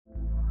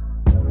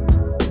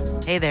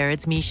Hey there,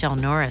 it's Michelle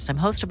Norris. I'm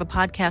host of a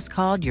podcast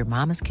called Your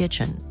Mama's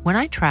Kitchen. When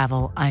I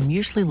travel, I'm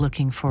usually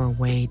looking for a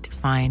way to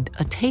find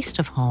a taste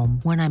of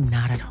home when I'm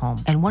not at home.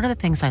 And one of the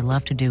things I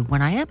love to do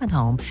when I am at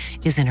home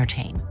is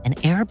entertain. And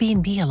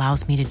Airbnb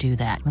allows me to do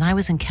that. When I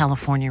was in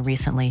California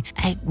recently,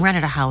 I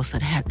rented a house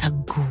that had a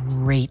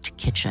great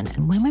kitchen.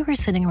 And when we were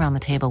sitting around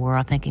the table, we were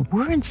all thinking,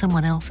 we're in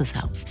someone else's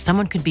house.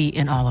 Someone could be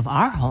in all of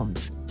our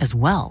homes as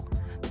well.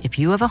 If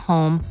you have a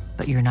home,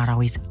 but you're not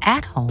always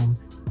at home,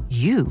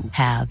 you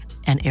have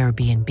an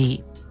Airbnb.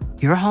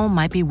 Your home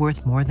might be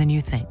worth more than you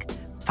think.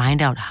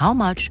 Find out how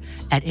much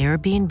at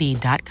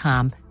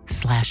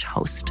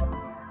airbnb.com/host.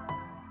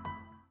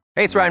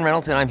 Hey, it's Ryan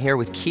Reynolds, and I'm here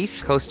with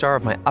Keith, co-star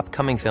of my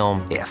upcoming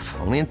film, If,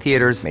 only in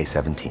theaters May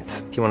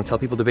 17th. Do you want to tell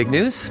people the big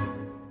news?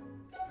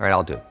 All right,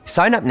 I'll do it.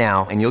 Sign up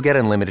now and you'll get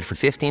unlimited for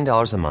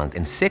 $15 a month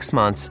and 6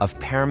 months of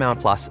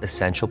Paramount Plus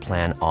Essential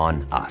Plan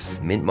on us.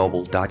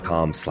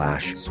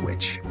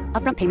 MintMobile.com/switch.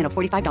 Upfront payment of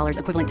 $45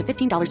 equivalent to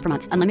 $15 per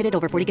month. Unlimited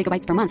over 40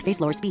 gigabytes per month.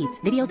 Face lower speeds.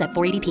 Videos at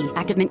 480p.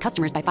 Active Mint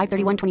customers by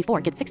 531.24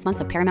 get 6 months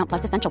of Paramount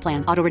Plus Essential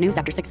Plan. Auto renews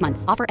after 6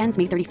 months. Offer ends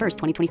May 31st,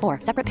 2024.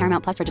 Separate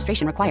Paramount Plus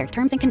registration required.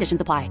 Terms and conditions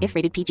apply if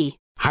rated PG.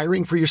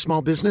 Hiring for your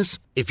small business?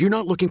 If you're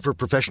not looking for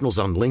professionals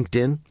on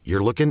LinkedIn,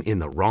 you're looking in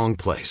the wrong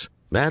place.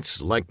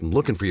 That's like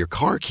looking for your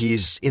car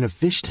keys in a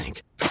fish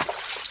tank.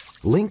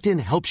 LinkedIn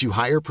helps you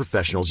hire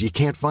professionals you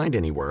can't find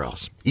anywhere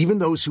else, even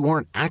those who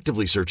aren't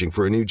actively searching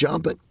for a new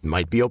job but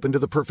might be open to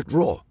the perfect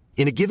role.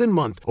 In a given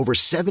month, over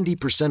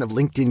 70% of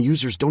LinkedIn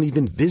users don't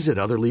even visit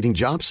other leading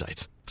job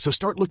sites. So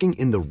start looking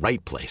in the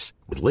right place.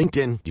 With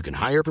LinkedIn, you can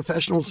hire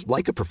professionals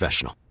like a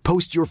professional.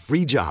 Post your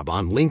free job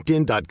on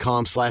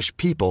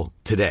linkedin.com/people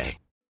today.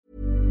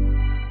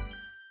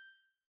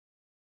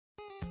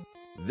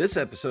 This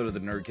episode of the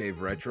Nerd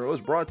Cave Retro is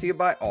brought to you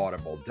by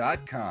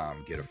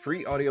Audible.com. Get a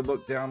free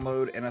audiobook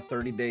download and a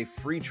 30-day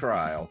free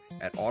trial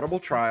at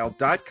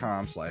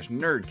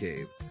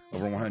audibletrial.com/nerdcave.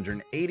 Over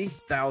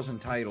 180,000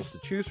 titles to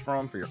choose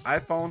from for your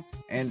iPhone,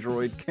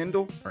 Android,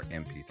 Kindle, or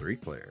MP3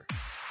 player.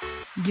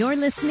 You're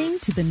listening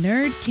to the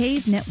Nerd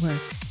Cave Network.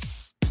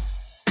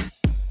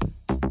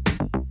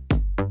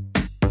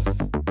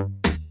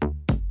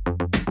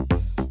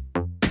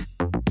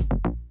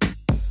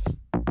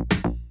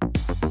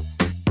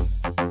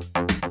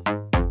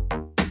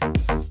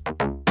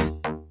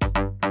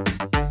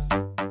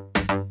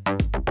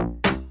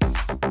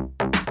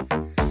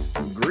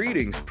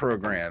 Greetings,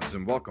 programs,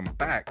 and welcome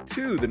back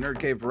to the Nerd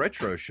Cave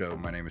Retro Show.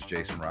 My name is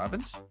Jason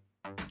Robbins.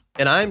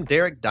 And I'm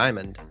Derek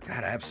Diamond.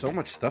 God, I have so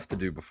much stuff to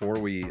do before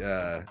we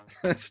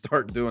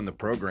start doing the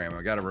program.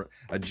 I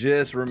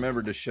just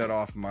remembered to shut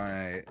off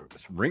my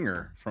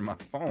ringer from my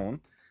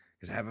phone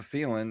because I have a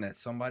feeling that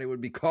somebody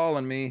would be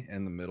calling me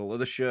in the middle of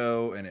the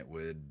show and it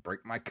would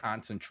break my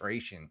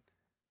concentration.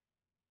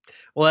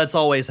 Well, that's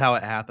always how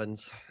it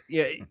happens.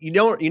 Yeah, you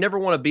never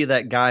want to be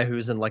that guy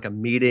who's in like a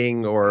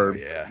meeting or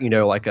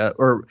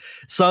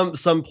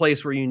some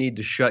place where you need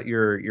to shut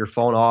your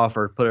phone off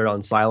or put it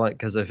on silent,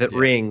 because if it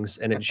rings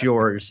and it's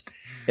yours,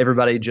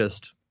 everybody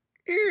just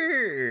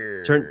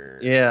turn.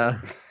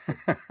 Yeah,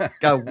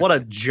 God, what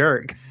a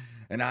jerk!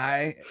 And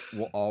I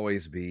will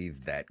always be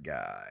that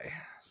guy.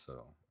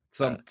 So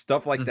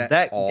stuff like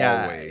that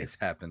always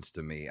happens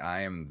to me.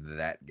 I am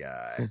that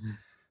guy.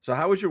 So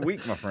how was your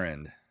week, my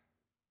friend?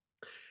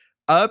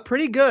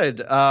 Pretty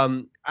good.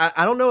 I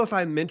don't know if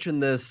I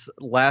mentioned this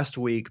last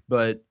week,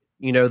 but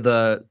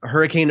the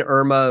Hurricane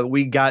Irma,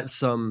 we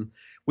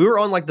were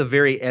on like the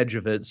very edge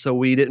of it. So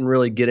we didn't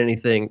really get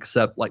anything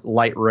except like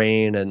light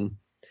rain and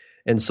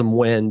some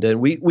wind.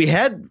 And we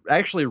had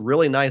actually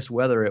really nice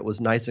weather. It was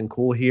nice and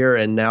cool here.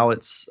 And now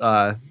it's,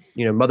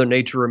 Mother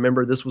Nature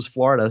remembered this was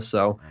Florida.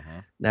 So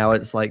now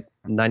it's like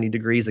 90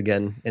 degrees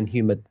again and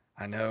humid.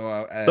 I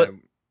know. But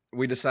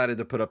we decided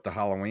to put up the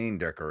Halloween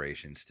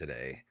decorations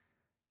today.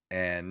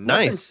 And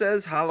nothing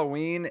says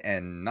Halloween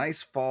and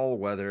nice fall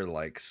weather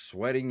like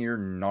sweating your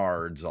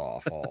nards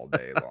off all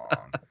day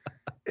long.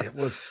 It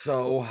was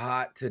so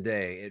hot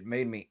today. It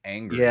made me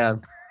angry. Yeah.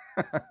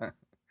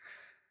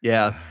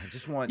 Yeah.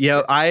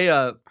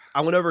 I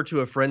went over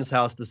to a friend's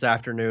house this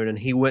afternoon and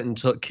he went and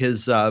took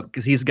his,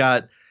 because he's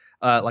got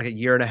like a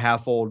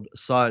 1.5-year-old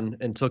son,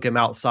 and took him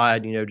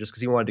outside, just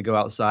because he wanted to go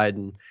outside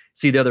and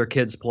see the other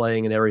kids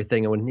playing and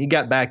everything. And when he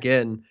got back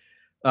in,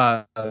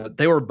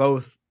 they were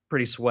both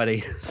pretty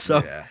sweaty.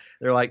 So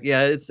they're like,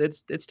 yeah, it's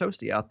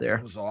toasty out there.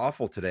 It was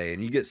awful today.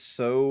 And you get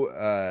so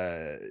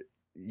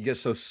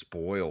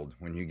spoiled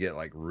when you get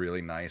like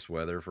really nice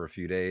weather for a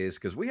few days,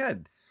 because we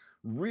had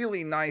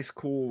really nice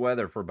cool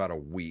weather for about a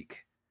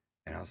week.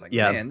 And I was like,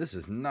 man, this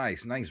is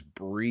nice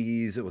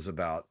breeze. It was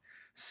about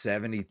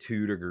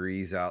 72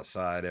 degrees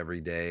outside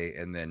every day.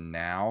 And then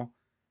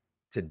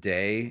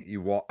today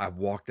I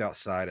walked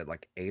outside at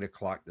like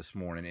 8:00 this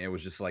morning. And it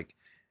was just like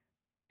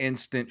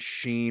instant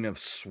sheen of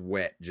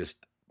sweat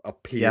just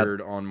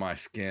appeared on my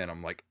skin.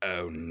 I'm like,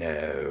 oh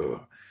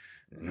no.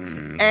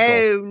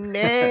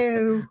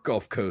 No.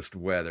 Gulf Coast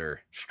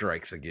weather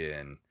strikes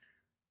again.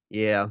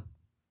 Yeah.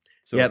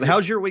 So yeah, but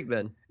how's your week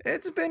been?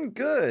 It's been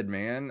good,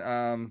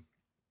 man.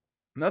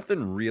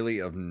 Nothing really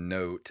of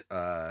note.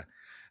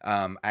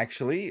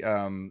 Actually,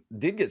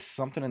 did get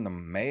something in the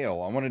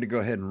mail. I wanted to go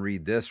ahead and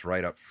read this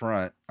right up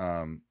front.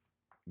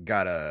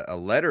 Got a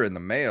letter in the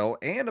mail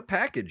and a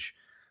package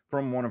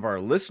from one of our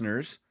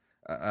listeners.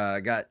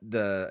 Got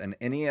an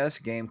NES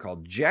game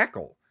called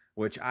Jackal,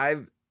 which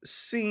I've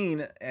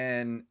seen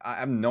and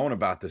I've known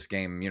about this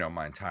game,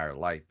 my entire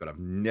life, but I've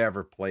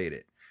never played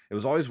it. It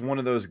was always one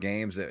of those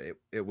games that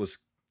it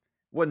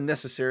wasn't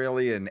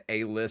necessarily an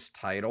A-list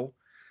title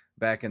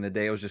back in the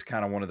day. It was just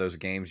kind of one of those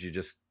games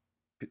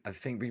I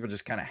think people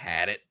just kind of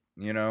had it,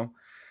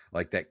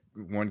 like that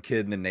one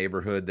kid in the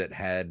neighborhood that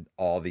had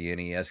all the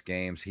NES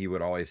games. He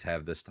would always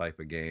have this type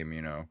of game,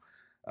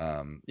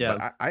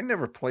 But I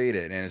never played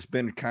it, and it's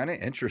been kind of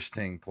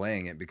interesting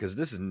playing it because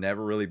this has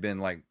never really been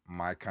like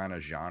my kind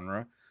of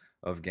genre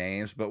of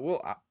games. But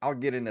I'll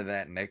get into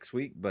that next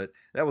week. But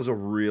that was a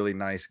really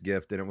nice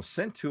gift, and it was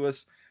sent to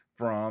us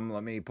from,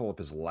 let me pull up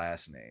his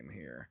last name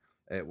here.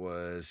 It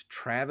was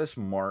Travis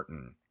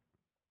Martin,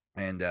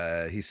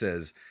 and he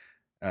says,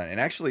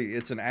 and actually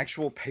it's an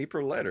actual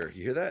paper letter.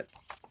 You hear that?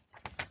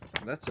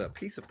 That's a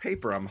piece of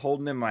paper I'm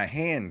holding in my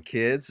hand,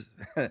 kids.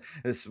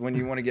 It's when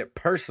you want to get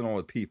personal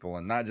with people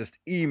and not just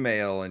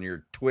email and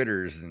your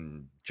Twitters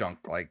and junk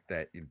like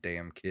that, you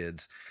damn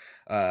kids.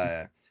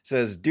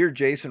 Says, Dear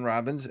Jason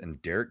Robbins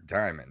and Derek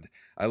Diamond,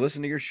 I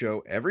listen to your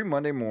show every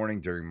Monday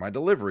morning during my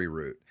delivery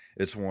route.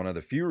 It's one of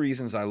the few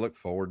reasons I look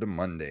forward to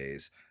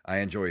Mondays. I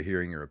enjoy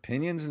hearing your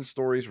opinions and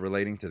stories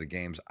relating to the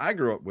games I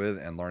grew up with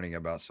and learning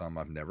about some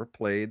I've never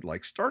played,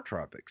 like Star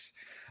Tropics.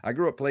 I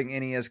grew up playing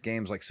NES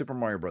games like Super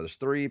Mario Bros.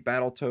 3,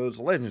 Battletoads,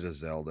 Legend of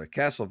Zelda,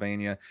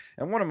 Castlevania,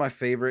 and one of my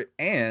favorite,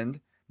 and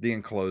the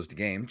enclosed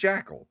game,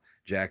 Jackal.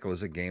 Jackal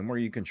is a game where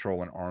you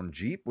control an armed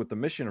jeep with the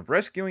mission of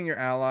rescuing your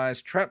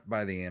allies trapped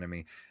by the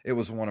enemy. It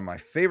was one of my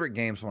favorite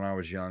games when I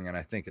was young, and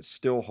I think it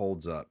still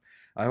holds up.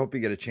 I hope you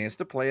get a chance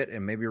to play it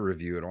and maybe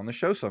review it on the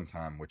show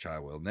sometime, which I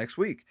will next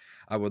week.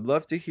 I would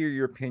love to hear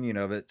your opinion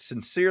of it.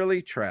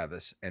 Sincerely,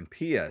 Travis. And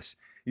P.S.,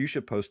 you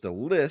should post a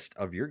list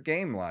of your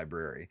game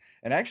library.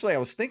 And actually, I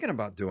was thinking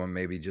about doing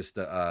maybe just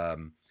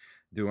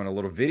doing a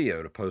little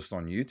video to post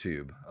on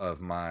YouTube of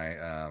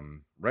my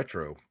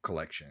retro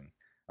collection.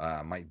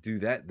 I might do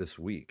that this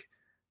week.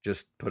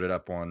 Just put it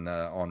up on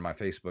my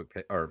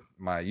Facebook or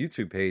my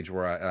YouTube page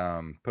where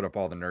I put up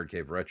all the Nerd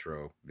Cave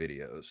Retro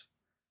videos.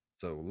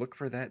 So look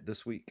for that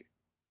this week.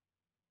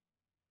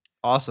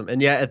 Awesome.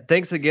 And yeah,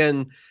 thanks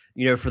again,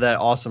 for that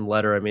awesome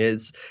letter. I mean,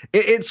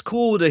 it's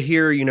cool to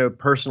hear,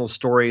 personal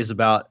stories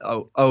about,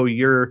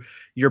 your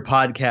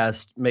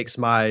podcast makes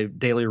my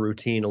daily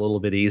routine a little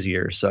bit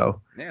easier.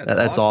 So yeah,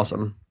 that's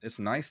awesome. It's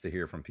nice to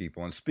hear from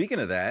people. And speaking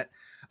of that,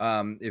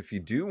 if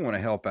you do want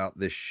to help out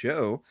this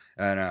show,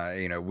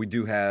 and we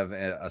do have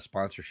a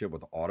sponsorship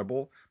with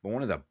Audible, but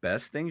one of the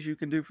best things you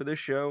can do for this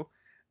show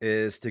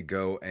is to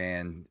go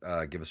and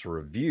give us a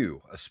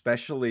review,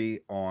 especially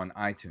on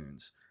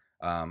iTunes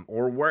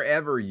or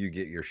wherever you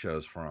get your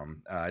shows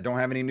from. I don't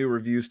have any new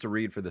reviews to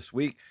read for this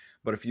week,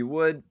 but if you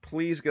would,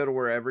 please go to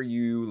wherever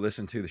you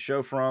listen to the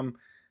show from.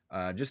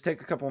 Just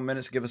take a couple of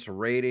minutes, give us a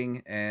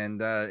rating,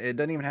 and it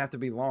doesn't even have to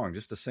be long,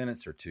 just a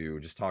sentence or two,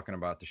 just talking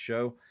about the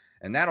show.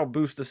 And that'll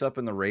boost us up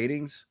in the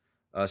ratings,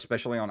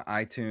 especially on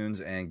iTunes,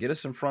 and get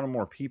us in front of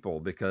more people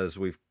because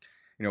we've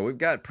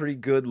got a pretty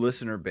good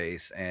listener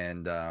base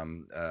and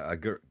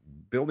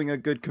building a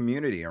good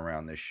community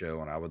around this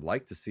show, and I would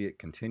like to see it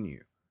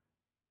continue.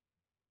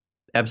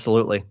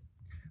 Absolutely.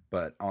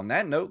 But on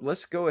that note,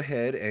 let's go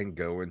ahead and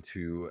go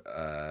into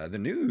the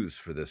news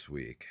for this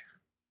week.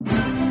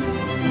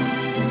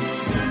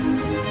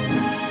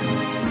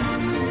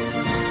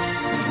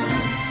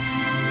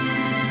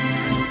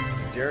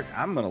 Derek,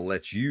 I'm going to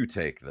let you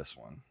take this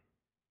one.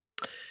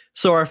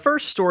 So our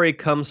first story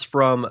comes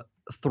from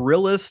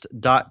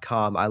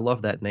Thrillist.com. I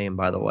love that name,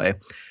 by the way.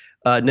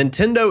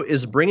 Nintendo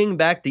is bringing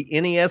back the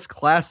NES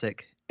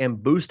Classic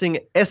and boosting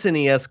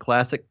SNES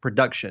Classic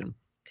production.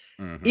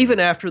 Mm-hmm. Even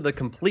after the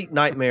complete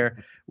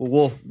nightmare,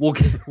 we'll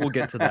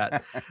get to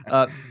that.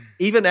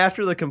 Even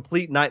after the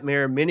complete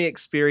nightmare many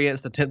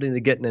experienced attempting to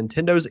get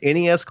Nintendo's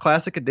NES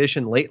Classic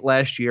Edition late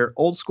last year,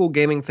 old school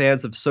gaming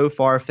fans have so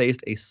far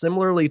faced a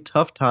similarly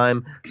tough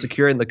time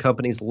securing the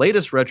company's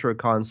latest retro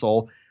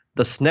console,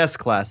 the SNES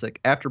Classic,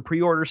 after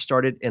pre-orders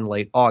started in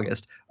late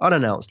August,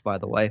 unannounced, by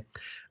the way.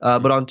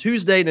 But on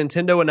Tuesday,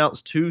 Nintendo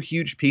announced two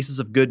huge pieces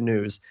of good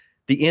news.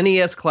 The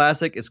NES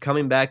Classic is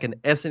coming back, and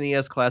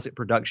SNES Classic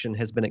production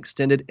has been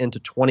extended into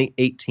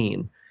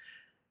 2018.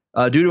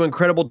 Due to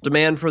incredible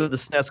demand for the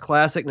SNES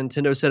Classic,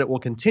 Nintendo said it will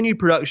continue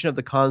production of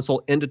the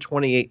console into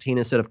 2018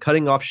 instead of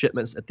cutting off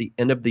shipments at the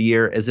end of the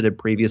year as it had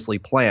previously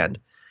planned.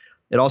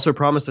 It also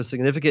promised a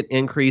significant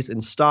increase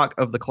in stock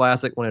of the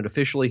Classic when it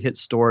officially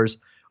hits stores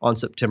on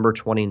September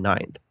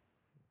 29th.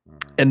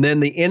 And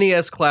then the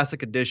NES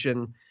Classic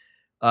Edition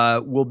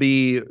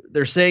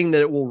they're saying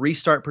that it will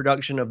restart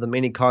production of the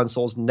mini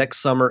consoles next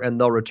summer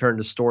and they'll return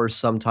to stores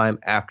sometime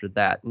after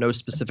that. No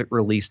specific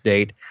release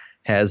date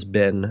has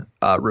been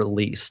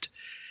released.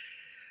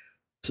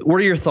 So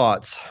what are your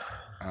thoughts?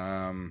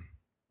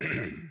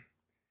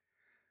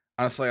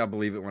 Honestly, I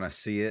believe it when I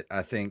see it.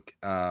 I think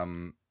I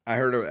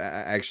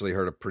actually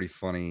heard a pretty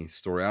funny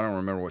story. I don't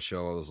remember what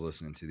show I was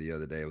listening to the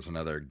other day. It was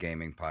another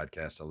gaming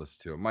podcast I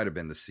listened to. It might have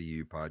been the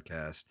CU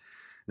podcast.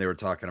 They were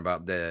talking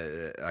about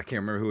I can't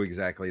remember who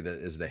exactly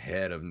is the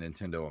head of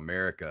Nintendo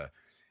America.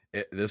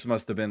 This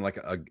must have been like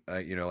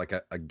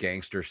a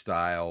gangster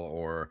style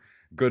or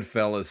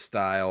Goodfellas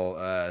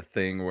style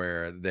thing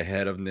where the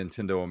head of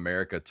Nintendo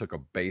America took a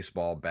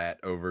baseball bat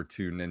over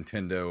to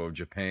Nintendo of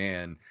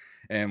Japan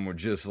and would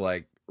just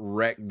like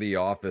wreck the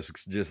office.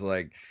 Just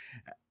like,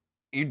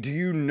 do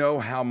you know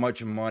how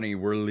much money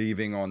we're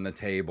leaving on the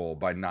table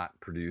by not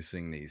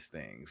producing these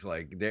things?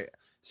 Like, there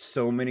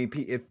so many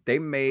people. If they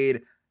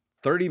made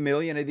 30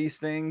 million of these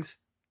things,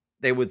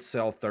 they would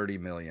sell 30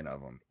 million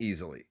of them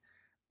easily.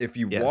 If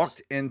you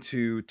walked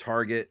into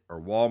Target or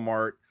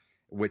Walmart,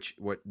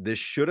 what this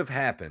should have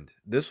happened,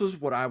 this was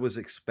what I was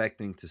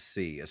expecting to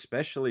see,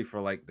 especially for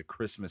like the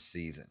Christmas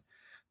season,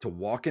 to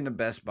walk into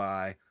Best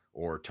Buy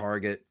or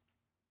Target,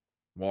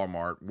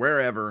 Walmart,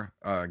 wherever,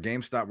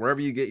 GameStop, wherever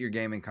you get your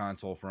gaming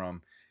console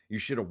from, you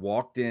should have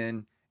walked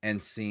in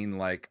and seen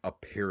like a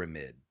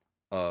pyramid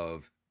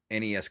of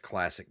NES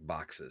Classic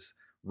boxes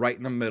right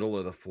in the middle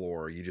of the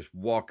floor. You just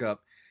walk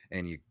up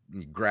and you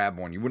grab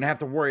one. You wouldn't have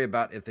to worry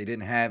about if they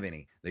didn't have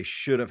any. They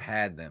should have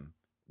had them.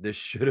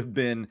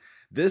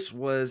 This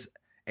was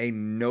a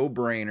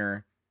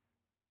no-brainer,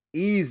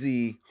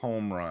 easy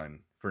home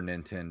run for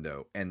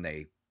Nintendo, and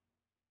they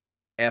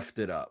effed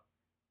it up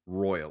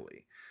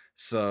royally.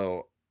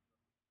 So,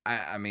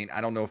 I mean, I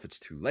don't know if it's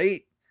too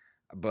late,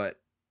 but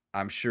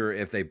I'm sure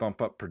if they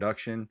bump up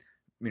production,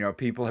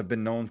 people have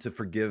been known to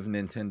forgive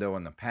Nintendo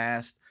in the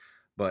past.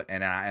 But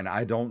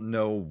I don't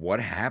know what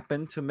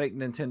happened to make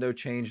Nintendo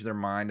change their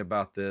mind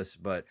about this,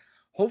 but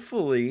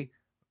hopefully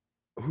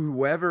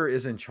whoever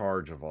is in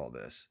charge of all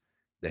this,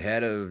 the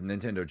head of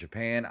Nintendo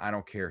Japan, I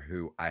don't care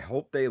who, I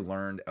hope they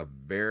learned a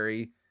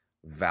very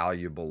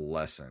valuable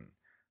lesson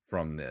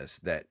from this,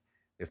 that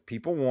if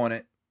people want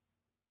it,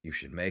 you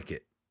should make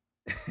it.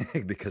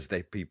 Because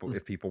if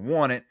people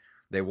want it,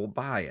 they will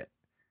buy it.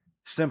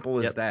 Simple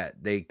as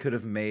that. They could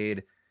have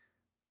made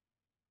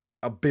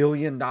 $1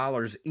 billion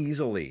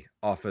easily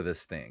off of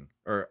this thing,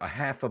 or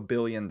 $500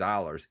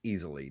 million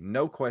easily,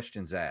 no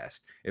questions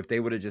asked. If they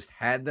would have just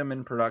had them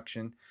in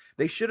production,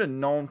 they should have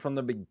known from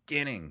the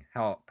beginning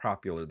how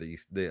popular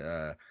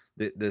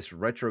this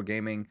retro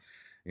gaming,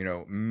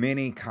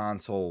 mini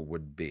console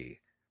would be.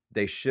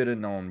 They should have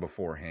known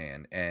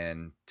beforehand,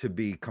 and to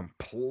be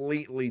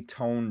completely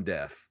tone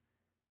deaf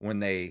when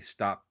they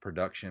stopped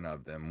production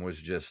of them was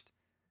just,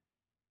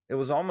 it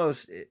was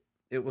almost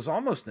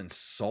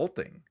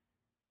insulting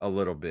a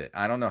little bit.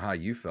 I don't know how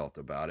you felt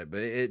about it,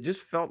 but it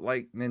just felt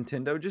like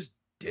Nintendo just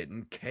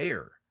didn't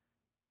care.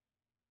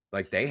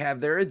 Like, they have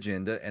their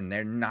agenda and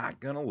they're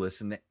not going to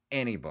listen to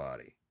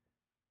anybody.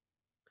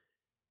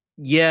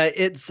 Yeah,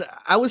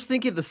 I was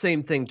thinking the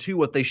same thing too.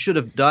 What they should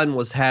have done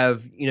was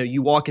have,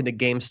 you walk into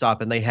GameStop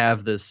and they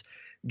have this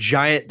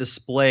giant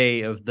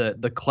display of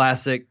the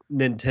classic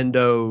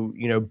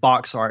Nintendo,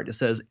 box art. It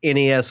says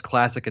NES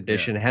Classic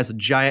Edition. It has a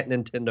giant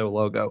Nintendo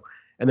logo.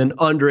 And then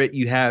under it,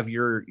 you have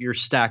your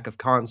stack of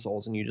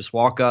consoles, and you just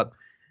walk up,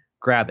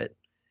 grab it.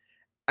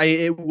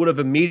 It would have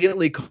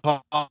immediately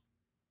caught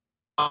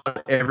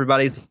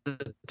everybody's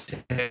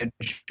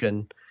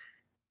attention.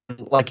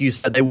 Like you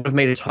said, they would have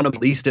made a ton of,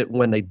 released it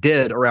when they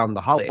did around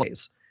the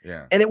holidays.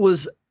 Yeah. And it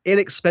was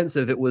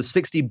inexpensive. It was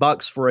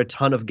 $60 for a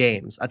ton of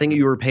games. I think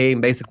you were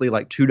paying basically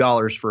like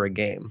 $2 for a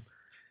game,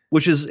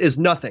 which is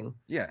nothing.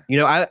 Yeah.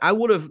 I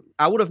would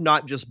have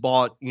not just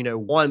bought,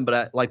 one,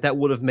 but that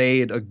would have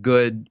made a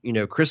good,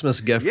 Christmas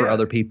gift for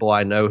other people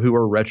I know who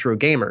are retro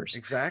gamers.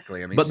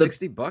 Exactly. I mean, but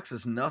 $60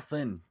 is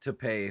nothing to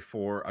pay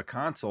for a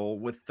console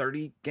with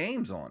 30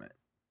 games on it.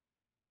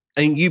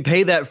 And you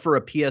pay that for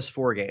a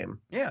PS4 game.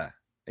 Yeah,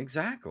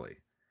 exactly.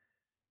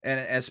 And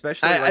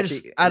especially,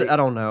 I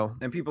don't know.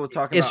 And people are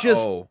talking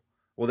about,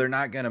 well, they're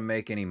not going to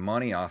make any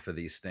money off of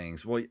these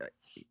things. Well,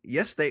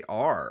 yes, they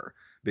are.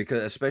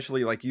 Because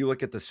especially like you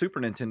look at the Super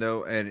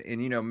Nintendo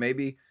and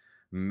maybe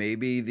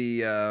the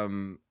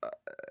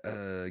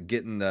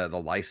getting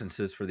the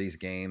licenses for these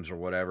games or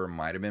whatever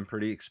might have been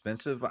pretty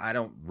expensive, but I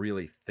don't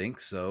really think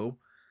so,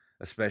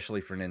 especially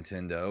for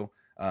Nintendo.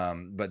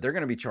 But they're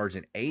going to be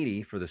charging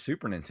 $80 for the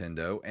Super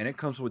Nintendo, and it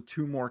comes with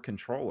 2 more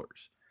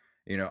controllers.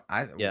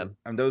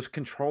 And those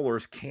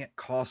controllers can't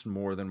cost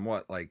more than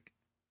like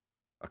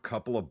a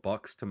couple of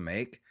bucks to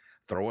make.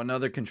 Throw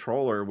another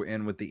controller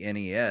in with the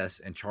NES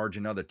and charge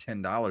another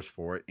 $10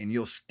 for it, and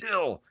you'll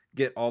still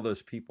get all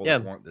those people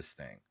that want this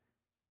thing.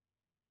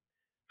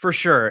 For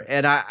sure.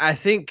 And I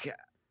think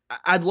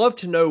I'd love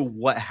to know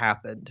what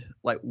happened,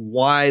 like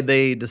why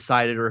they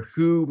decided or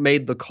who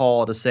made the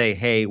call to say,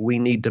 hey, we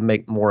need to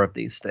make more of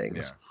these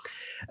things.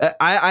 Yeah.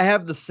 I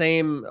have the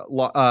same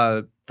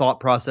thought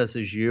process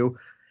as you.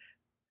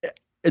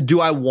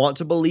 Do I want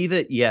to believe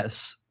it?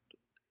 Yes.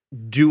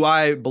 Do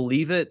I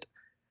believe it?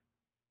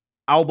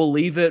 I'll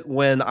believe it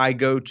when I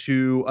go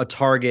to a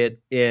Target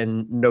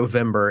in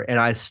November and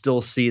I still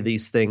see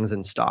these things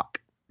in stock.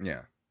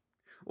 Yeah.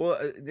 Well,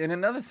 and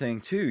another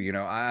thing too,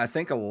 I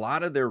think a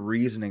lot of their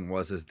reasoning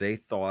is they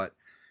thought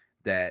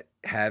that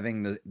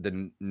having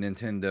the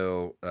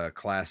Nintendo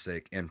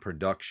Classic in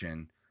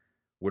production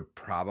would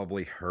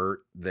probably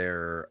hurt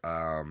their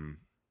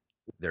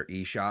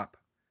eShop,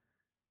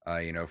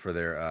 for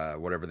their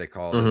whatever they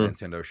call the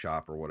Mm-hmm. Nintendo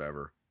Shop or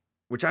whatever.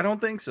 Which I don't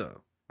think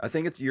so. I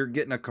think you're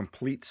getting a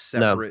complete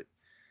No.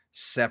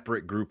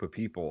 separate group of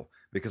people,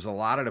 because a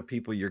lot of the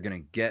people you're going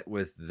to get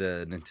with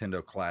the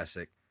Nintendo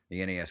Classic,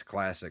 the NES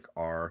Classic,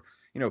 are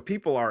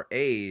people our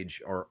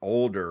age or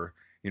older,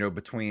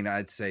 between,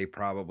 I'd say,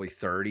 probably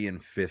 30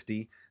 and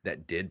 50,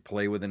 that did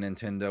play with a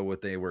Nintendo when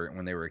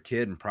they were a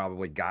kid and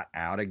probably got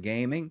out of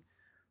gaming.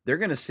 They're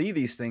going to see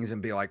these things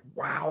and be like,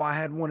 wow, I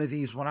had one of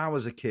these when I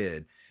was a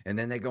kid. And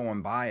then they go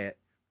and buy it,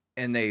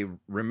 and they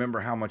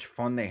remember how much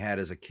fun they had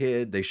as a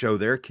kid. They show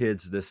their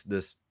kids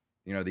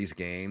these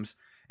games.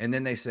 And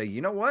then they say,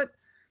 you know what?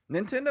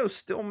 Nintendo's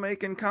still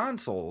making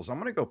consoles. I'm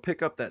going to go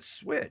pick up that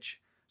Switch.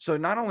 So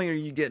not only are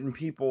you getting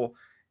people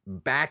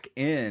back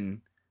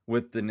in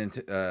with the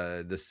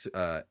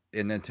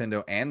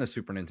Nintendo and the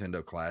Super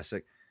Nintendo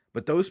Classic,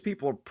 but those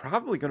people are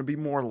probably going to be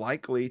more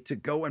likely to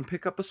go and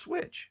pick up a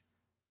Switch.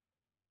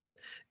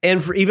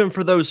 And even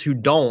for those who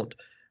don't,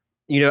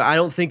 I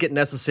don't think it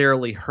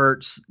necessarily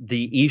hurts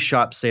the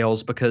eShop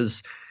sales,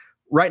 because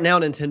right now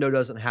Nintendo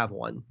doesn't have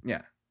one.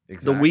 Yeah,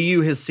 exactly. The Wii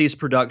U has ceased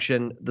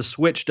production. The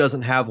Switch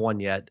doesn't have one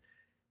yet.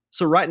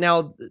 So right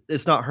now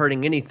it's not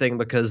hurting anything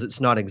because it's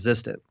not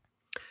existent.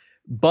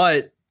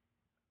 But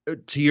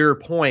to your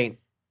point,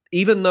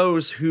 even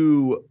those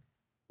who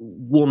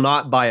will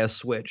not buy a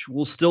Switch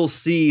will still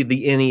see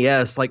the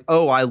NES like,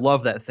 oh, I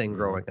love that thing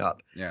growing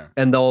up. Yeah.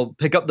 And they'll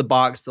pick up the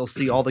box, they'll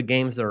see all the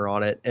games that are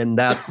on it, and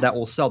that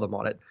will sell them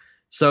on it.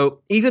 So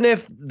even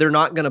if they're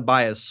not going to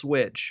buy a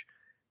Switch,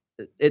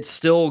 it's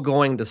still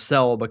going to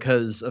sell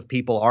because of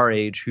people our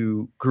age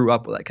who grew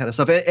up with that kind of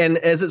stuff. And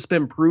as it's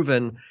been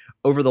proven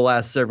over the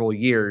last several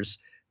years,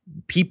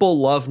 people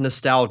love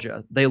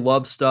nostalgia. They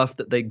love stuff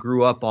that they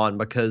grew up on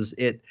because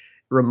it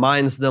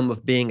reminds them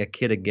of being a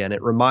kid again.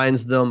 It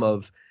reminds them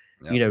of,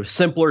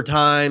 simpler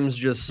times,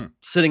 just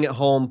sitting at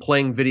home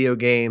playing video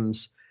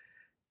games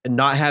and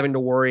not having to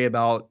worry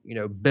about,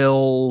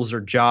 bills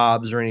or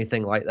jobs or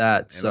anything like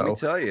that. And so let me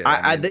tell you,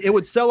 it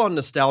would sell on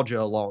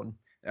nostalgia alone.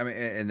 I mean,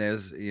 and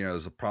there's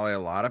probably a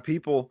lot of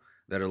people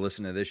that are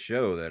listening to this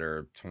show that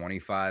are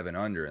 25 and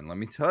under. And let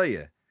me tell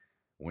you,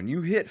 when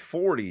you hit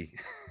 40,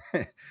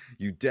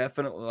 you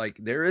definitely,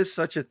 there is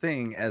such a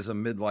thing as a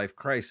midlife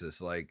crisis.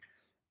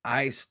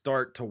 I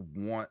start to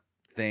want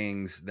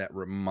things that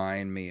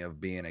remind me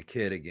of being a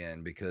kid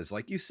again, because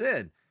like you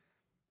said,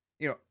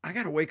 I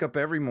got to wake up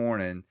every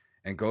morning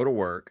and go to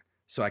work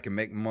so I can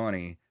make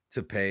money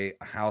to pay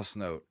a house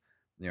note,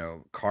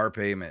 car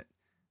payment,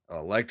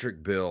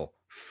 electric bill,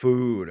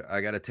 food. I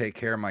got to take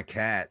care of my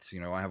cats.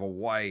 I have a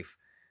wife,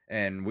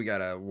 and we got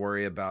to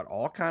worry about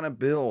all kind of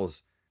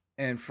bills.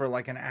 And for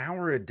an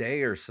hour a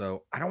day or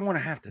so, I don't want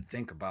to have to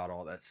think about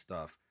all that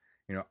stuff.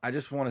 I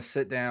just want to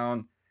sit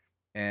down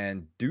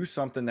and do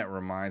something that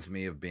reminds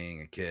me of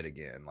being a kid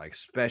again,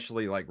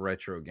 especially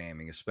retro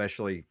gaming,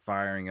 especially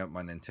firing up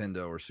my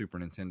Nintendo or Super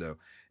Nintendo,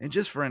 and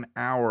just for an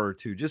hour or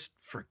two, just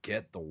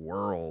forget the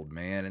world,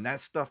 man. And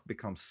that stuff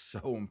becomes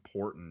so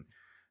important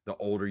the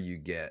older you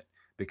get,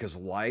 because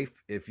life,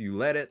 if you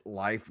let it,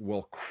 life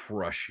will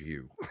crush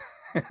you.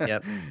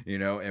 Yep.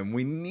 And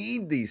we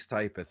need these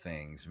type of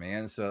things,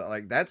 man. So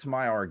that's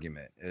my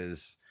argument,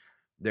 is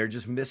they're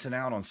just missing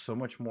out on so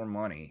much more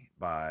money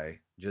by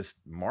just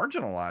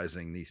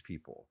marginalizing these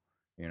people,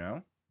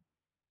 No,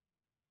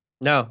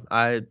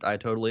 I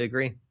totally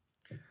agree.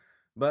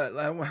 But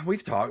we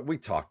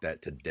talked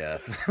that to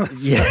death.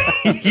 Let's Yeah.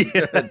 go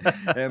ahead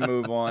and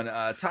move on.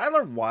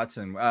 Tyler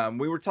Watson,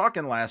 we were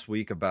talking last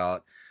week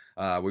about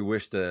we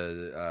wish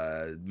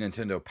the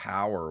Nintendo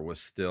Power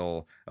was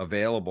still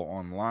available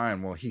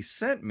online. Well, he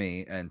sent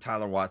me, and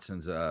Tyler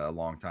Watson's a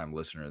longtime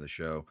listener of the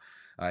show.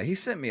 He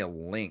sent me a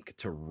link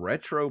to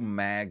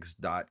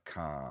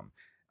retromags.com.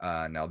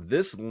 Now,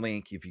 this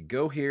link, if you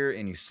go here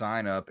and you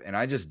sign up, and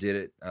I just did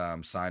it,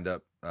 signed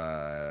up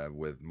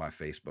with my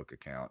Facebook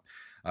account,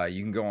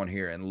 you can go on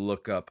here and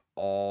look up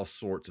all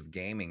sorts of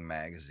gaming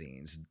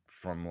magazines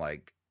from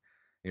the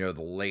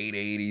late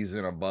 80s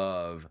and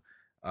above.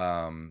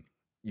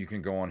 You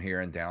can go on here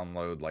and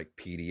download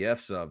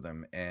PDFs of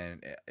them,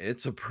 and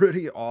it's a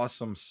pretty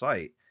awesome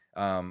site.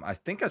 I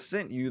think I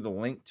sent you the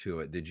link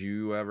to it. Did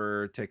you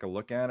ever take a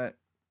look at it?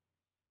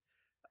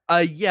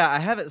 Yeah, I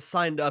haven't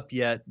signed up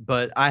yet,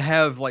 but I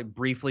have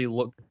briefly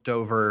looked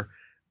over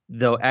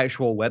the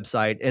actual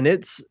website, and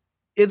it's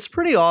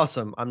pretty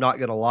awesome. I'm not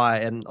gonna lie,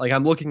 and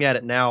I'm looking at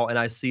it now, and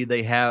I see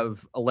they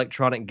have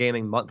Electronic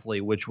Gaming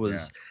Monthly, which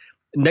was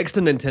next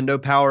to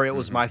Nintendo Power. It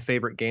was my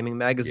favorite gaming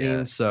magazine,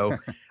 Yes. so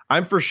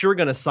I'm for sure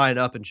gonna sign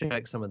up and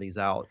check some of these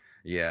out.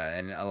 Yeah,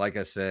 and like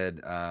I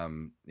said, I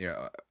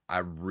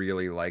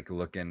really like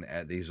looking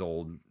at these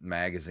old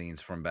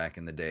magazines from back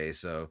in the day.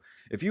 So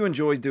if you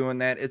enjoy doing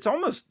that, it's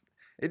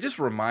It just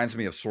reminds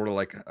me of sort of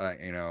like,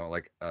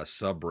 like a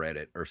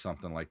subreddit or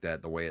something like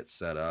that, the way it's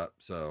set up.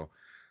 So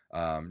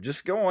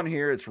just go on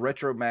here. It's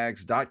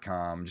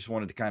retromags.com. Just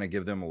wanted to kind of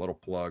give them a little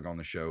plug on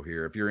the show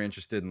here. If you're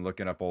interested in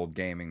looking up old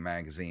gaming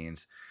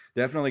magazines,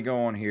 definitely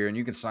go on here, and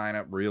you can sign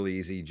up real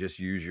easy. Just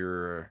use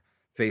your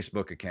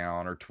Facebook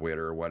account or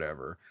Twitter or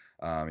whatever,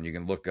 and you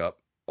can look up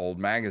old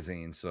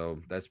magazines.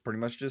 So that's pretty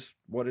much just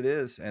what it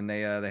is. And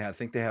they I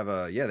think they have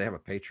a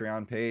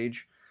Patreon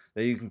page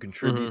that you can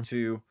contribute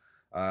to.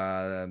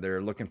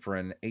 They're looking for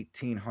an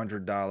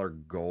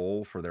 $1,800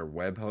 goal for their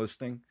web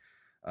hosting.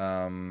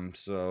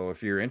 So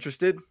if you're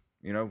interested,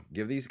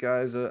 give these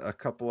guys a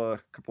couple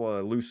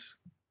of loose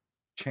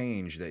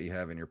change that you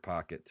have in your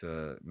pocket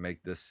to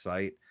make this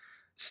site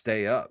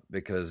stay up,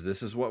 because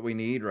this is what we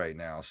need right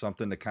now.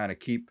 Something to kind of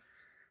keep,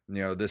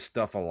 this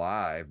stuff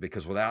alive,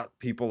 because without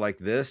people like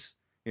this,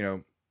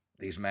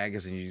 these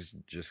magazines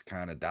just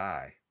kind of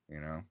die,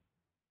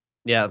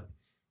 Yeah.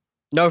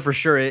 No, for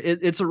sure.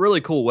 It's a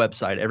really cool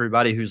website.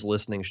 Everybody who's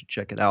listening should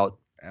check it out.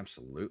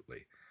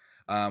 Absolutely.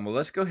 Well,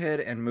 let's go ahead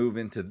and move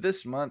into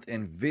this month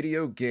in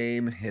video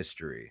game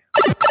history.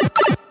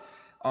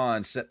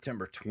 On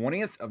September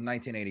 20th of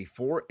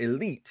 1984,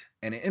 Elite,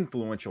 an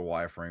influential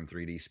wireframe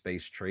 3D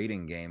space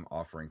trading game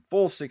offering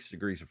full 6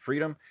 degrees of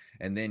freedom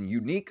and then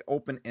unique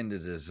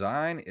open-ended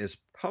design, is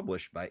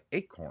published by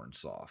Acorn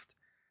Soft.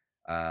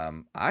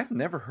 I've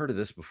never heard of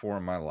this before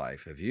in my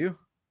life. Have you?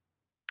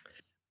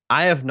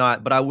 I have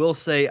not, but I will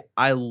say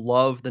I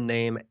love the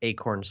name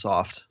Acorn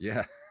Soft.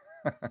 Yeah.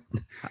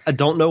 I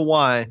don't know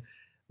why,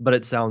 but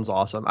it sounds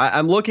awesome.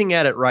 I'm looking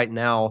at it right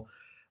now.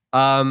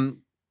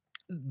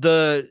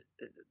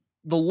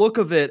 The look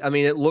of it, I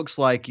mean, it looks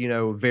like,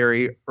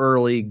 very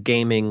early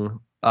gaming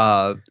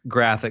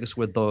graphics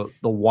with the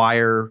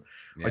wire,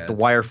 like the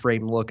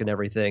wireframe look and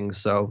everything.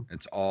 So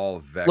it's all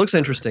vector. Looks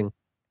interesting.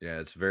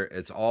 Yeah,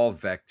 it's all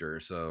vector.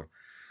 So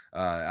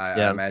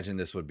I imagine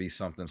this would be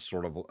something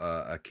sort of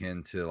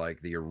akin to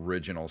like the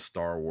original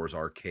Star Wars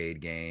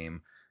arcade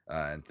game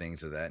and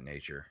things of that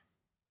nature.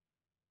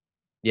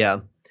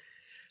 Yeah.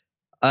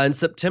 In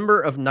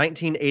September of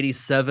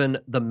 1987,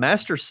 the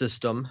Master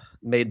System,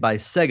 made by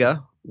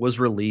Sega, was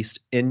released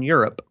in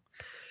Europe.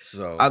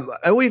 So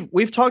and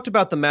we've talked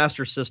about the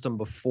Master System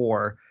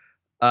before.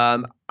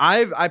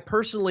 I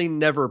personally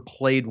never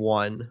played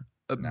one,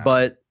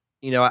 but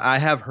I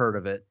have heard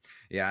of it.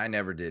 Yeah, I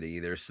never did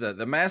either. So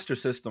the Master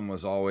System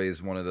was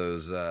always one of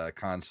those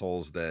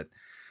consoles that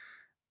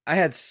I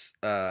had.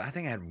 I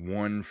think I had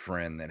one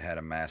friend that had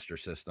a Master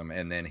System,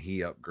 and then he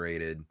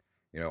upgraded,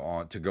 to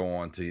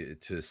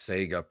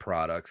Sega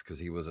products, because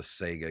he was a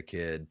Sega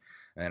kid,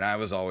 and I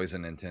was always a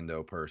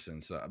Nintendo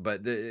person. So,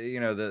 but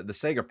the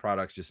Sega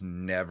products just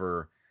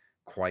never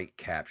quite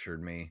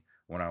captured me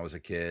when I was a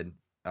kid.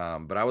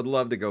 But I would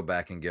love to go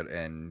back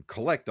and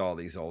collect all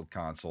these old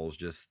consoles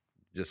just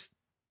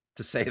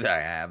to say that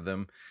I have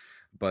them.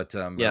 But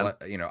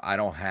I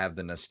don't have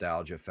the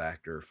nostalgia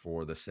factor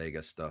for the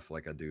Sega stuff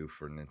like I do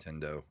for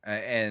Nintendo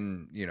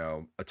and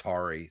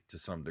Atari to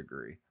some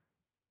degree.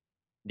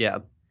 Yeah.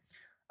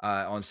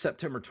 On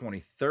September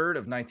 23rd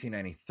of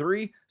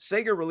 1993,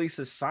 Sega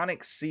releases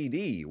Sonic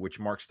CD, which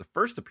marks the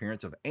first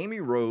appearance of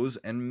Amy Rose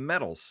and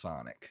Metal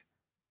Sonic.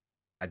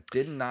 I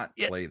did not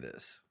play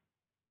this.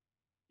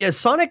 Yeah,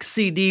 Sonic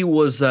CD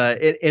was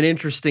an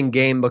interesting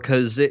game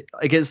because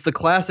it's the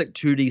classic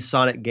 2D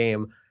Sonic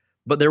game,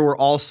 but there were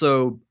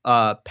also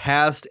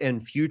past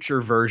and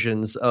future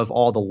versions of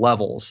all the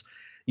levels.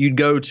 You'd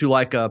go to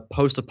like a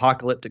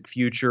post-apocalyptic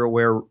future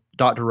where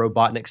Dr.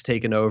 Robotnik's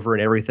taken over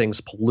and everything's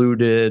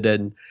polluted,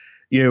 and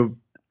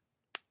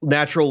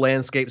natural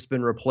landscape's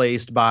been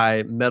replaced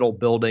by metal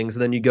buildings.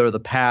 And then you go to the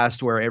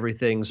past where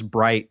everything's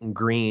bright and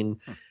green.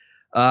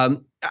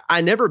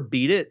 I never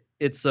beat it.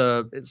 It's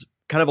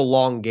kind of a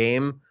long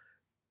game,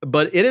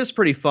 but it is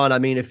pretty fun. I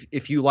mean,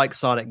 if you like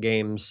Sonic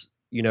games,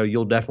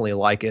 you'll definitely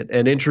like it.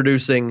 And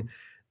introducing,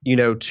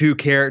 two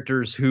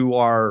characters who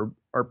are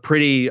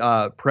pretty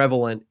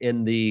prevalent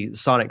in the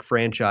Sonic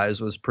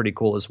franchise was pretty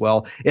cool as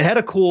well. It had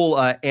a cool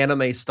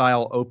anime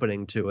style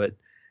opening to it,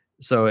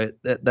 so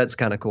that's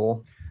kind of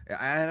cool.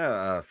 I had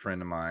a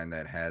friend of mine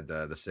that had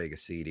the Sega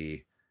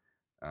CD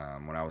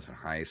when I was in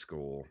high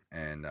school,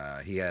 and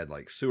he had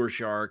like Sewer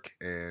Shark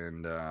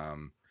and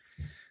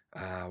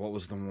what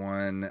was the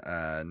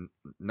one?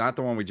 Not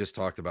the one we just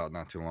talked about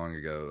not too long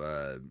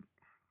ago.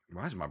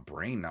 Why is my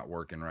brain not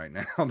working right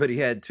now? But he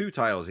had two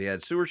titles. He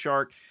had Sewer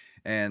Shark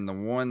and the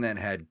one that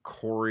had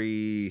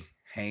Corey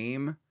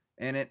Haim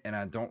in it, and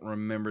I don't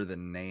remember the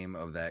name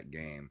of that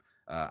game.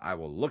 I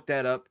will look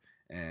that up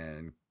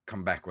and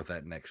come back with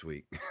that next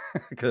week,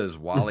 because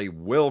Wally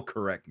will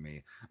correct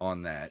me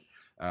on that.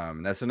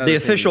 That's another the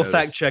official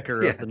fact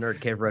checker of the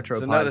Nerd Cave Retro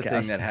Podcast. Another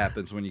thing that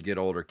happens when you get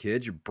older,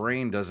 kids. Your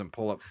brain doesn't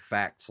pull up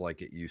facts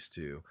like it used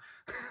to.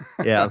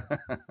 Yeah.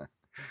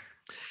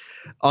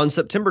 On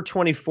September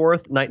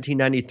 24th,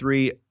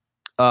 1993,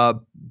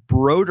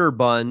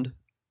 Broderbund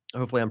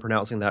hopefully I'm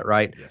pronouncing that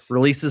right, Yes.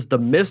 releases the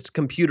Myst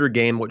computer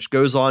game, which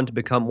goes on to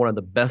become one of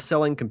the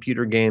best-selling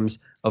computer games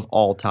of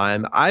all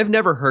time. I've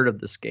never heard of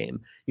this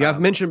game. I've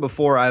mentioned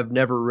before I've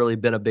never really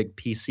been a big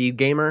PC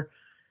gamer,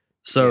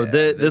 so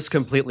this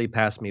completely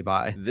passed me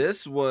by.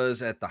 This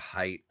was at the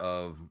height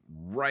of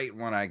right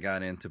when I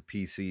got into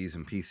PCs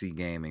and PC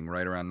gaming,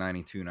 right around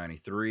 92,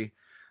 93.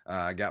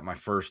 I got my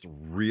first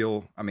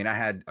real, I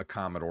had a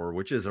Commodore,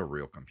 which is a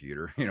real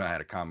computer. I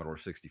had a Commodore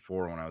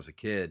 64 when I was a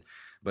kid,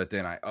 but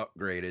then I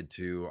upgraded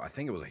to, I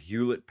think it was a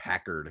Hewlett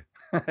Packard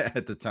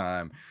at the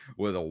time,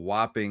 with a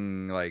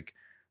whopping like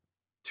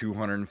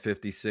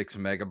 256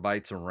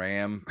 megabytes of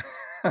RAM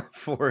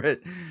for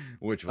it,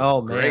 which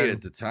was great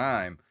at the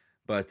time.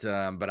 But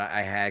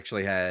I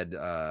actually had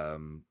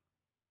the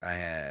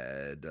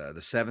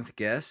Seventh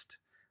Guest,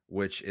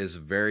 which is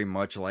very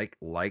much like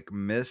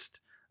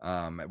Myst,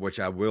 which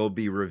I will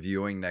be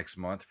reviewing next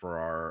month for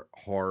our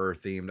horror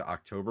themed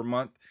October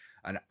month.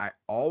 And I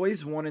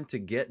always wanted to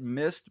get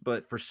Myst,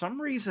 but for some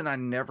reason I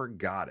never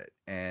got it,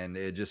 and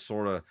it just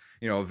sort of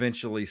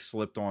eventually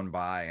slipped on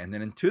by. And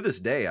then to this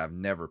day I've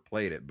never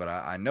played it, but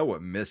I know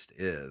what Myst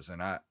is,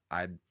 and I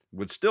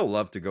would still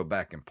love to go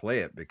back and play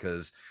it,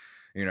 because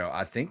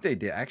I think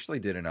they actually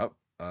did an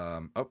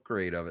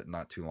upgrade of it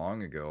not too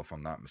long ago, if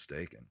I'm not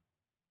mistaken.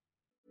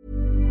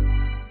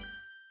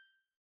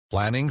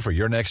 Planning for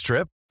your next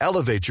trip?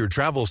 Elevate your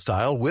travel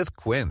style with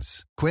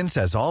Quince. Quince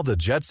has all the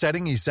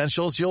jet-setting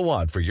essentials you'll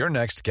want for your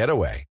next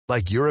getaway,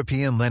 like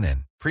European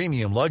linen,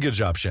 premium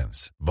luggage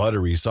options,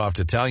 buttery soft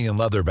Italian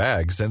leather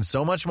bags, and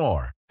so much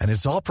more. And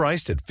it's all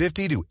priced at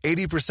 50 to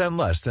 80%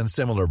 less than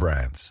similar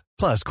brands.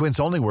 Plus, Quince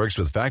only works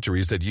with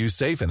factories that use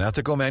safe and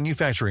ethical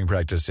manufacturing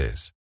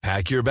practices.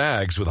 Pack your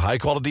bags with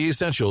high-quality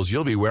essentials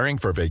you'll be wearing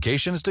for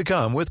vacations to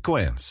come with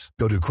Quince.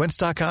 Go to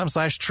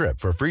quince.com/trip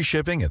for free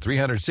shipping and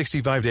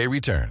 365-day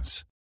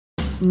returns.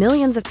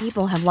 Millions of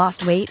people have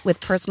lost weight with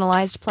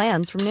personalized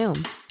plans from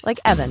Noom. Like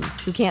Evan,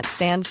 who can't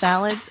stand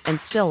salads and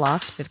still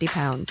lost 50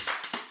 pounds.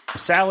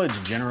 Salads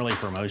generally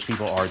for most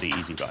people are the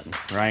easy button,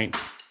 right?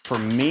 For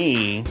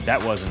me,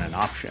 that wasn't an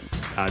option.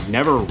 I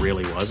never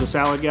really was a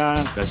salad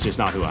guy. That's just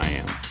not who I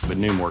am. But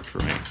Noom worked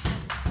for me.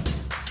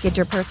 Get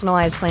your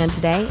personalized plan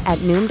today at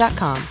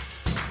Noom.com.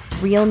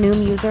 Real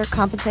Noom user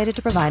compensated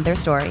to provide their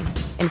story.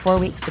 In 4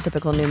 weeks, the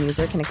typical Noom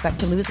user can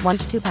expect to lose 1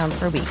 to 2 pounds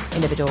per week.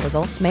 Individual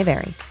results may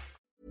vary.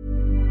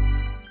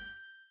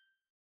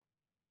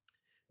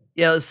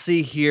 Yeah, let's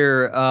see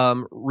here.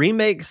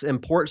 Remakes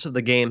and ports of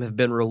the game have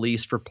been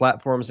released for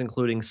platforms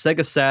including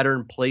Sega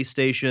Saturn,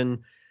 PlayStation,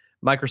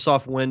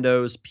 Microsoft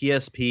Windows,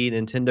 PSP,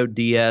 Nintendo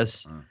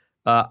DS,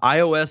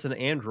 iOS, and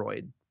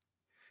Android.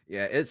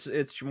 Yeah, it's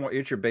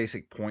your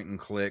basic point and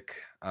click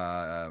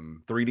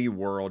 3D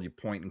world. You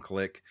point and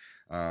click,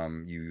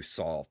 you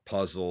solve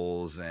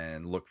puzzles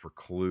and look for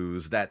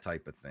clues, that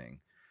type of thing.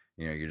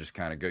 You just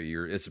kind of go.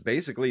 It's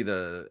basically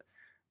the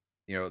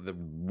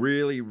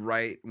really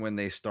right when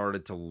they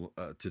started to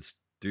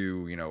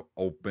do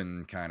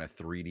open kind of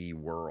 3D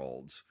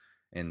worlds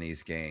in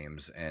these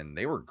games, and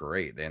they were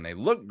great, and they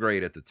looked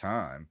great at the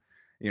time.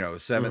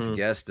 Seventh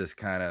Guest is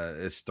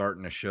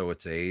starting to show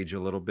its age a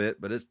little bit,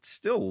 but it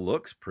still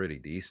looks pretty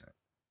decent.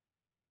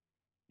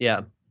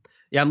 Yeah,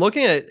 I'm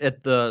looking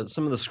at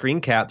some of the screen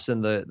caps,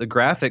 and the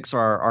graphics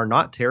are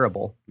not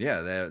terrible.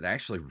 Yeah, they're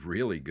actually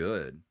really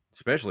good,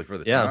 especially for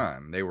the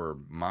time. They were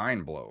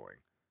mind blowing.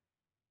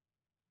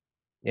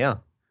 Yeah,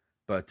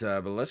 but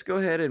let's go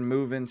ahead and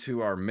move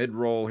into our mid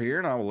roll here,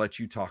 and I will let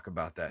you talk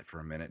about that for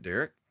a minute,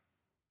 Derek.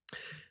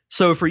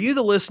 So for you,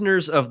 the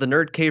listeners of the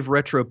Nerd Cave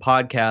Retro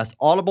podcast,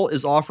 Audible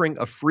is offering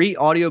a free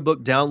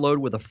audiobook download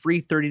with a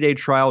free 30-day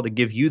trial to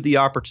give you the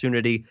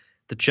opportunity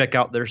to check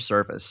out their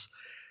service.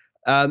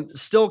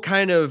 Still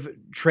kind of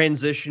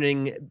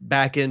transitioning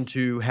back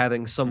into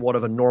having somewhat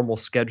of a normal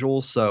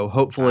schedule, so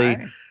hopefully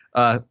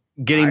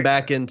getting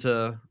back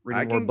into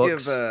reading more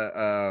books. I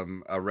can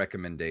give a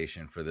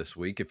recommendation for this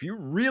week. If you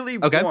really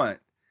want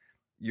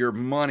your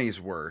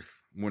money's worth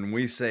when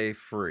we say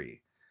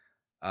free,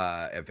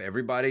 if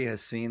everybody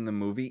has seen the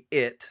movie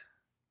It,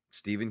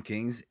 Stephen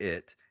King's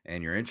It,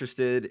 and you're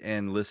interested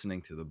in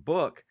listening to the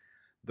book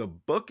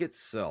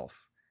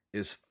itself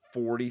is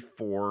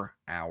 44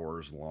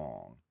 hours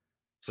long.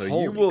 So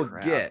Holy you will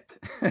crap. get,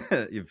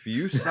 if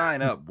you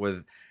sign up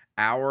with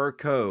our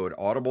code,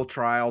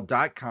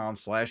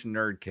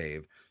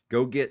 audibletrial.com/nerdcave,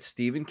 go get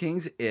Stephen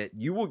King's It,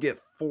 you will get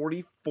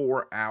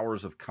 44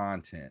 hours of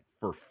content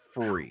for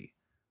free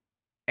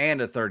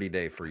and a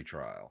 30-day free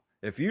trial.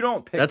 If you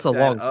don't pick That's a that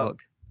long up,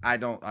 book. I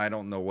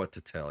don't know what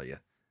to tell you.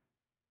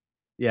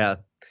 Yeah.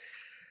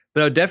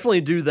 But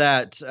definitely do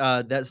that.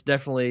 That's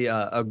definitely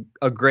a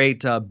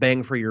great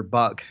bang for your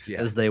buck,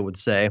 as they would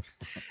say.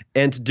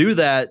 And to do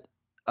that,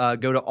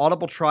 go to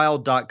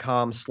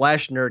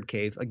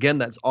audibletrial.com/nerdcave. Again,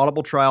 that's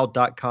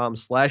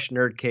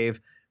audibletrial.com/nerdcave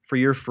for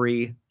your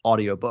free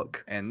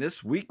audiobook. And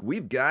this week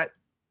we've got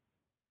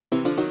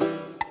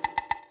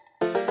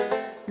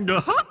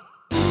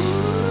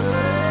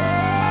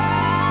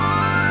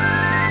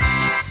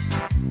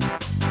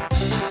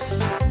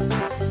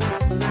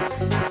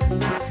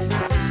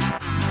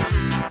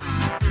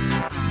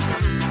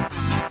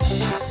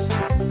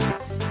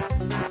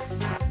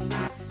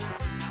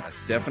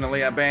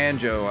Definitely a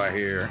banjo, I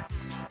hear.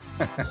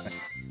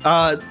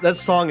 That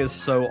song is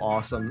so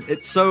awesome.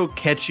 It's so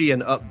catchy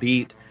and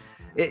upbeat.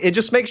 It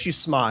just makes you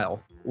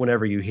smile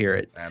whenever you hear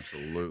it.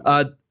 Absolutely.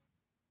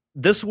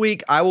 This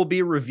week, I will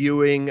be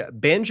reviewing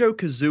Banjo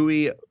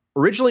Kazooie,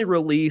 originally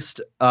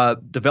released,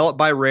 developed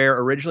by Rare,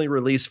 originally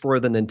released for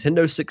the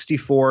Nintendo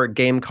 64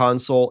 game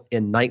console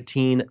in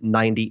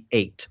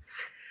 1998.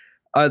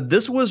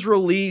 This was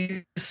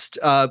released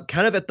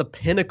kind of at the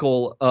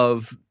pinnacle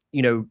of,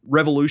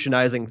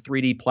 revolutionizing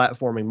 3D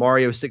platforming.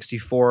 Mario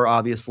 64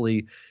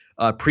 obviously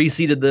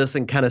preceded this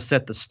and kind of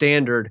set the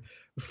standard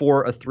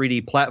for a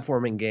 3D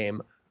platforming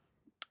game.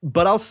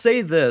 But I'll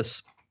say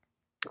this,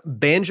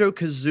 Banjo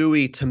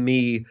Kazooie to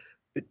me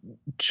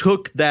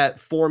took that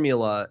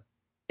formula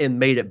and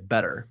made it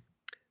better.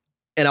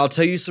 And I'll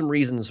tell you some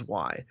reasons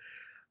why.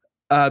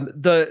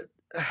 The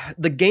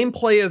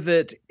gameplay of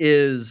it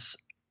is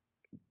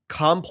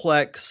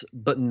complex,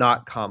 but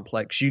not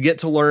complex. You get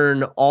to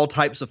learn all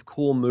types of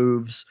cool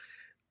moves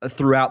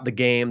throughout the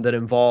game that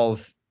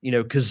involve,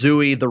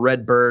 Kazooie, the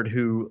red bird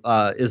who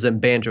is in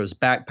Banjo's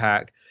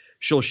backpack.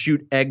 She'll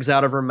shoot eggs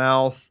out of her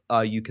mouth.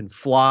 You can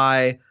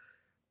fly,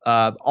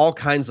 all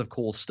kinds of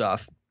cool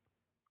stuff.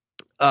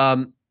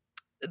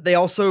 They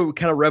also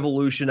kind of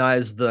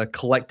revolutionized the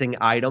collecting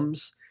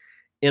items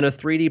in a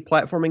 3D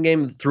platforming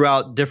game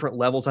throughout different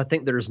levels. I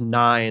think there's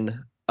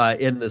 9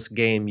 in this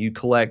game.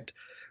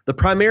 The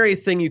primary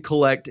thing you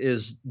collect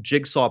is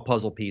jigsaw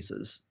puzzle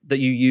pieces that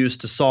you use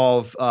to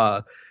solve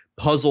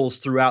puzzles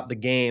throughout the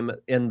game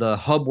in the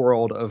hub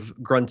world of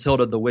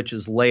Gruntilda the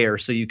Witch's Lair,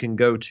 so you can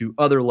go to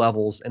other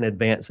levels and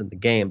advance in the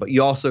game. But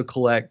you also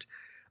collect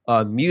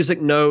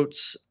music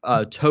notes,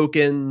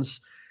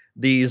 tokens,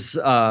 these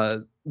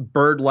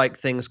bird-like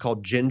things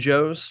called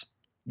Jinjos.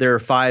 There are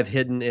 5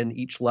 hidden in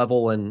each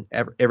level, and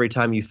every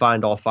time you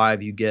find all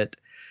 5, you get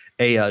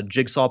a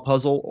jigsaw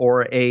puzzle,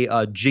 or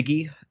a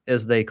jiggy,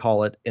 as they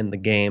call it in the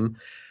game.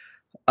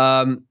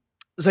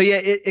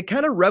 It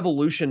kind of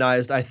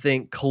revolutionized, I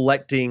think,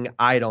 collecting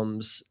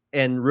items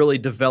and really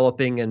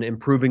developing and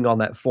improving on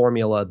that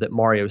formula that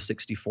Mario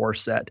 64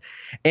 set.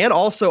 And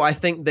also, I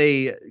think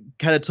they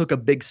kind of took a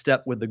big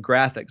step with the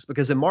graphics,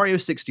 because in Mario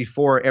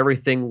 64,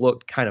 everything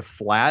looked kind of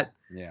flat.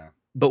 Yeah.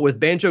 But with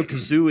Banjo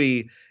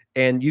Kazooie,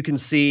 and you can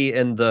see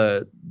in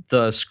the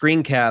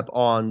screen cap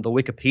on the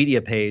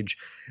Wikipedia page,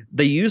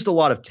 they used a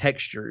lot of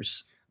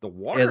textures. The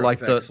water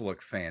effects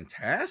look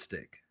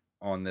fantastic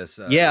on this.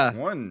 This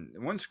one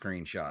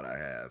screenshot I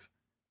have.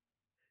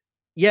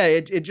 Yeah,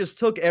 it just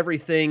took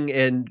everything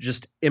and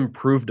just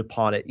improved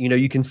upon it.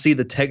 You can see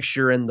the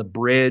texture in the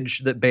bridge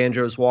that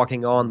Banjo's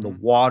walking on, the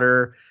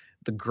water,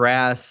 the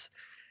grass.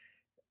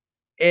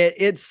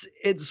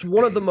 It's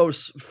one of the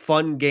most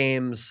fun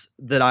games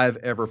that I've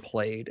ever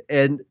played.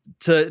 And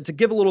to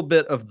give a little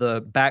bit of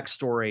the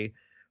backstory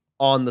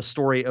on the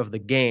story of the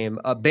game,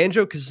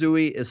 Banjo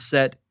Kazooie is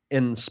set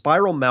in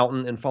Spiral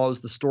Mountain and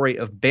follows the story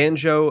of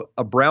Banjo,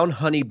 a brown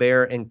honey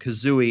bear, and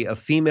Kazooie, a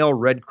female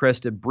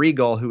red-crested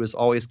breegull who is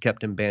always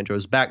kept in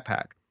Banjo's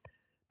backpack.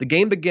 The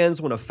game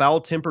begins when a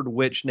foul-tempered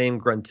witch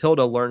named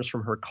Gruntilda learns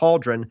from her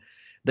cauldron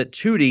that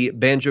Tootie,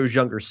 Banjo's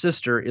younger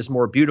sister, is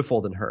more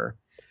beautiful than her.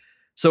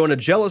 So in a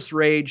jealous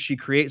rage, she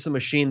creates a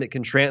machine that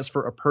can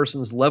transfer a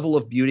person's level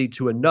of beauty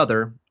to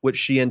another, which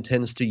she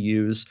intends to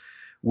use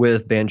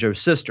with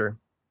Banjo's sister.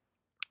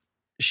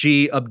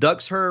 She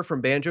abducts her from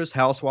Banjo's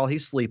house while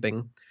he's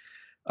sleeping.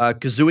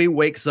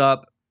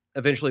 Kazooie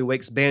eventually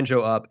wakes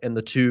Banjo up, and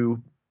the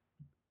two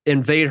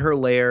invade her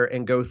lair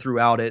and go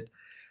throughout it,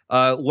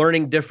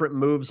 learning different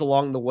moves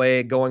along the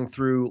way, going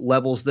through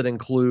levels that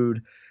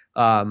include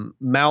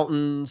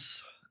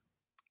mountains,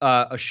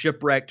 a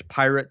shipwrecked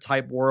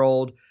pirate-type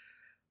world,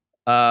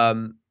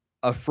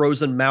 a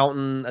frozen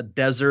mountain, a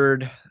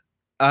desert.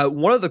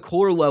 One of the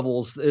cooler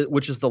levels,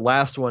 which is the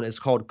last one, is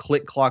called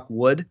Click Clock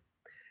Wood.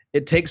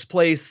 It takes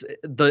place,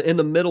 in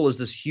the middle is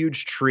this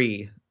huge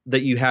tree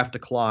that you have to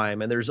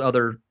climb, and there's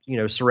other,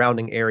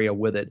 surrounding area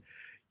with it.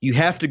 You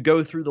have to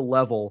go through the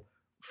level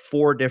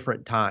 4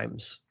 different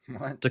times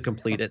to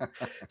complete it.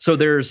 So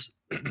there's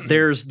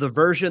the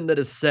version that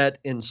is set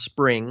in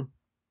spring,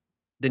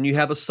 then you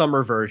have a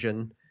summer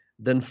version,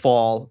 then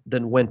fall,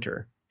 then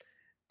winter.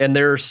 And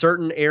there are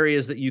certain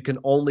areas that you can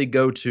only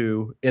go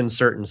to in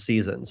certain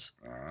seasons.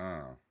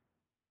 Oh.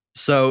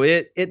 So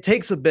it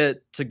takes a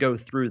bit to go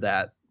through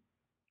that.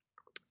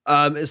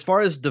 As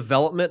far as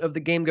development of the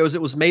game goes,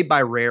 it was made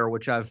by Rare,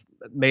 which I've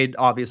made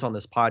obvious on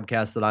this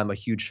podcast that I'm a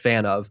huge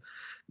fan of.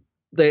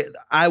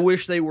 I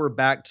wish they were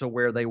back to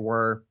where they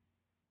were,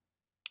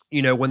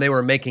 when they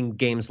were making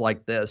games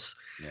like this.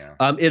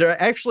 Yeah. It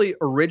actually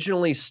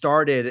originally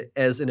started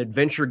as an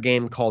adventure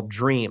game called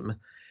Dream,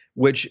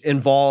 which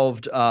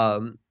involved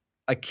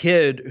a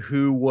kid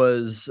who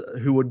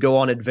would go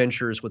on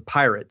adventures with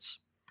pirates.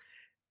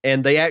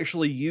 And they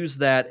actually use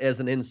that as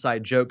an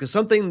inside joke. Because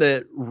something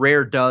that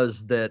Rare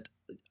does that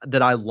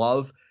I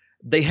love,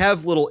 they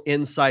have little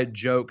inside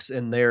jokes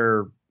in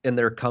their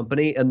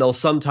company, and they'll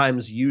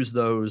sometimes use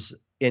those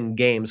in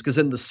games. Because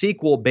in the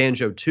sequel,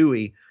 Banjo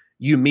Tooie,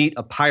 you meet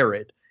a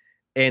pirate,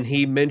 and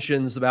he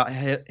mentions about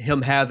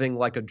him having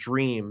like a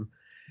dream,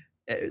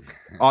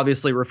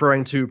 obviously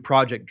referring to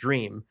Project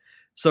Dream.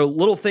 So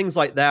little things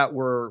like that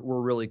were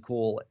really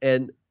cool.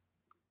 And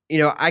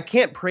I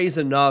can't praise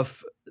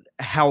enough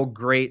how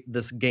great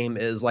this game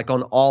is, like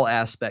on all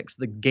aspects.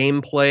 The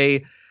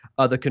gameplay,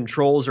 the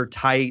controls are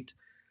tight.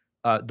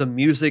 The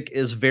music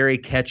is very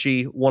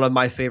catchy. One of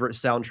my favorite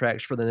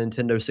soundtracks for the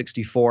Nintendo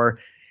 64.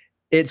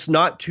 It's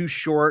not too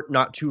short,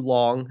 not too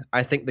long.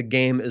 I think the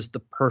game is the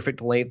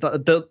perfect length.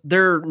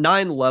 There are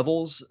 9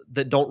 levels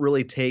that don't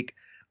really take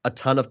a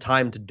ton of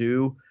time to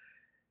do.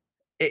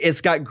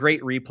 It's got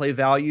great replay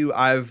value.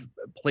 I've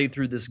played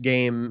through this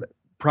game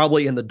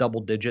probably in the double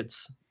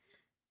digits.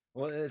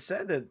 Well, it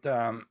said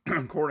that,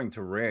 according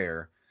to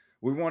Rare,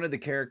 we wanted the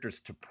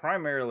characters to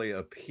primarily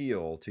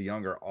appeal to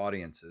younger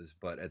audiences,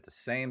 but at the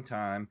same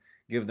time,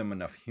 give them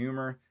enough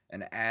humor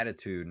and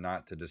attitude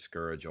not to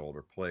discourage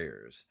older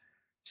players.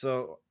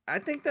 So I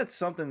think that's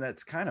something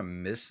that's kind of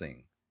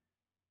missing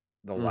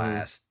the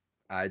last,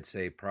 I'd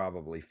say,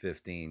 probably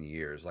 15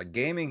 years. Like,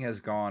 gaming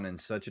has gone in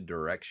such a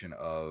direction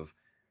of,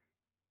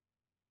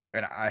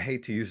 and I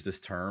hate to use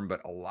this term,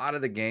 but a lot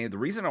of the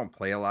reason I don't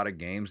play a lot of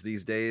games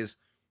these days,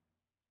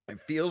 it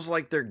feels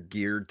like they're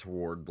geared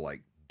toward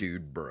like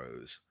dude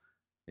bros,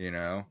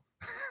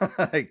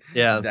 like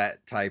that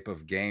type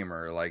of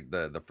gamer, like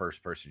the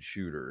first person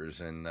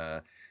shooters and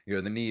the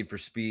Need for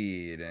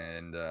Speed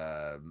and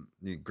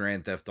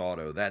Grand Theft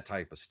Auto, that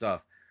type of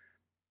stuff.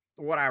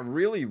 What I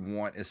really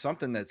want is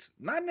something that's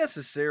not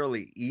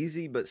necessarily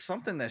easy, but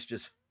something that's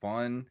just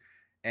fun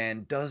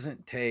and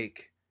doesn't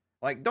take,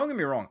 like, don't get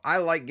me wrong, I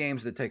like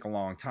games that take a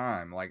long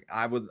time. Like,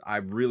 I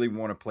really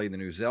want to play the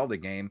new Zelda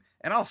game,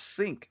 and I'll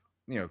sink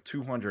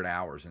 200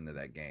 hours into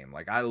that game.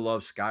 Like, I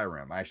love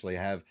Skyrim.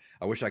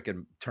 I wish I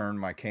could turn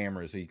my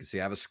camera so you can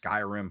see I have a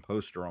Skyrim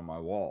poster on my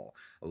wall.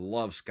 I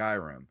love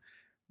Skyrim.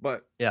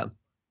 But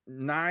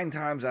 9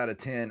 times out of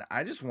 10,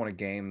 I just want a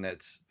game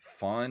that's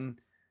fun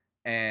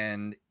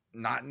and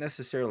not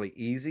necessarily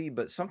easy,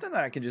 but something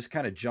that I can just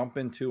kind of jump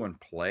into and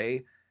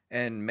play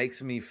and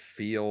makes me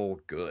feel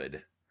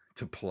good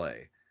to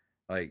play.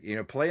 Like,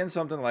 playing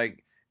something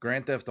like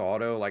Grand Theft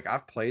Auto, like,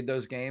 I've played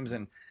those games,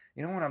 and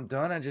when I'm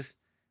done,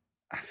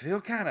 I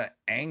feel kind of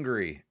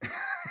angry.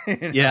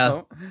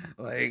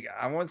 Like,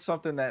 I want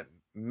something that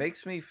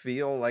makes me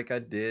feel like I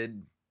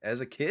did as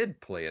a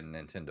kid playing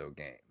Nintendo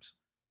games.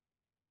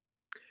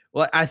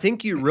 Well, I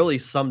think you really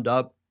summed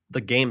up the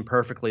game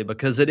perfectly,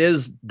 because it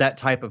is that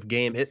type of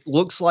game. It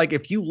looks like,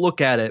 if you look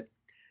at it,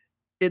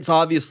 it's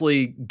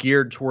obviously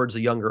geared towards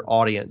a younger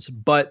audience,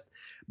 but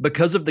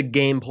because of the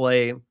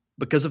gameplay,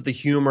 because of the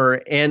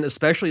humor, and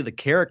especially the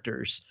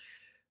characters,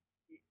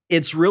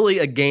 it's really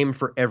a game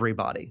for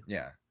everybody.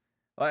 Yeah.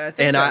 Well, I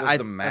think that was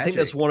the magic. I think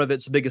that's one of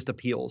its biggest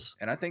appeals.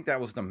 And I think that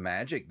was the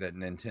magic that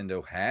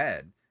Nintendo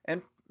had,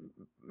 and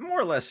more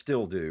or less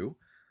still do.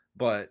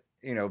 But,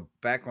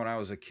 back when I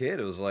was a kid,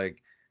 it was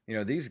like,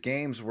 these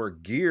games were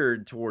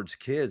geared towards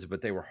kids,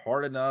 but they were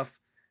hard enough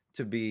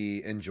to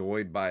be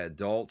enjoyed by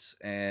adults.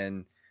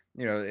 And,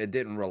 it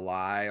didn't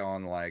rely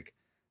on, like,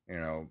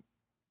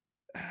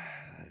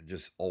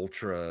 just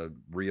ultra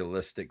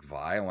realistic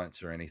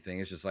violence or anything.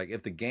 It's just like,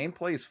 if the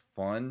gameplay is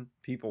fun,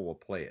 people will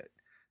play it.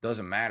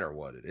 Doesn't matter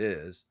what it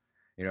is,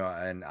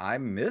 and I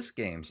miss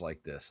games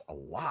like this a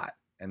lot.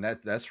 And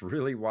that's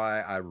really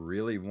why I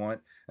really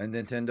want a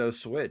Nintendo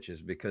Switch,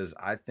 is because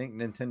I think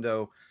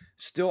Nintendo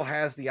still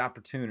has the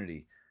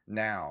opportunity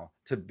now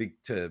to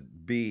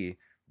be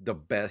the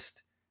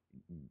best,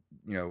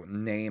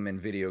 name in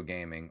video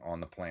gaming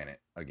on the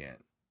planet again.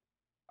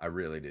 I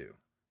really do.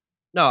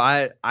 No,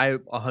 I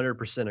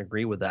 100%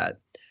 agree with that.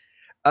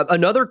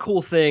 Another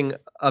cool thing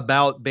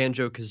about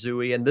Banjo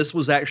Kazooie, and this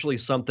was actually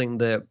something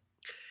that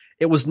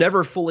it was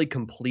never fully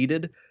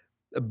completed,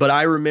 but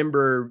I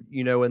remember,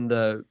 in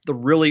the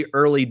really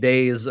early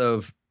days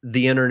of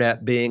the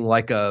internet being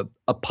like a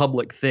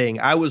public thing,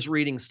 I was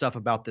reading stuff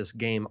about this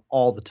game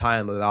all the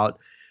time about,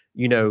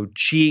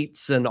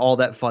 cheats and all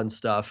that fun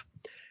stuff.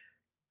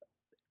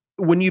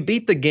 When you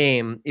beat the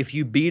game, if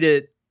you beat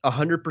it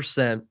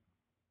 100%,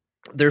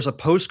 there's a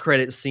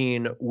post-credit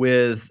scene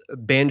with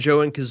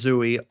Banjo and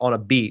Kazooie on a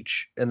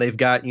beach, and they've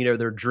got,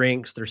 their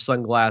drinks, their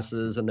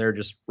sunglasses, and they're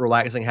just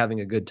relaxing, having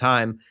a good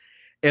time.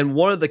 And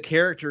one of the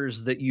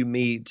characters that you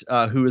meet,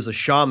 who is a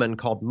shaman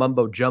called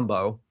Mumbo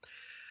Jumbo,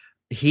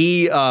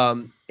 he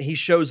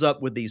shows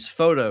up with these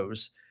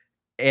photos,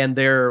 and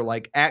they're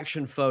like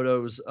action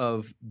photos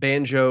of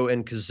Banjo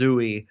and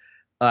Kazooie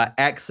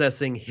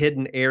accessing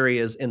hidden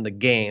areas in the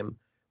game,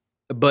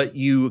 but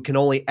you can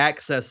only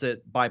access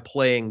it by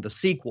playing the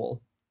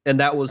sequel. And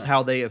that was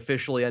how they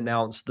officially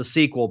announced the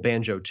sequel,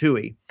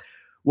 Banjo-Tooie.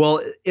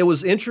 Well, it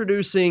was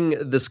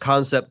introducing this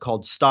concept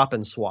called stop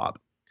and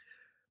swap.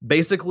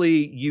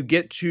 Basically, you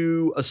get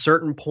to a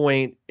certain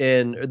point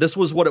this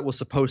was what it was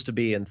supposed to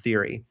be in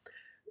theory.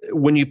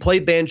 When you play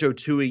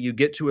Banjo-Tooie, you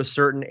get to a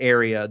certain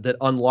area that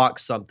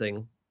unlocks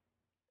something.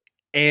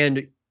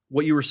 And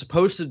what you were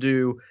supposed to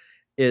do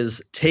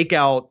is take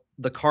out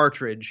the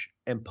cartridge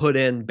and put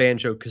in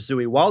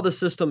Banjo-Kazooie while the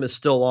system is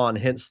still on,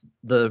 hence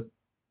the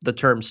the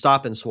term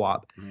stop and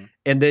swap,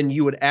 and then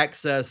you would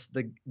access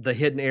the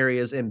hidden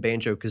areas in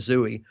Banjo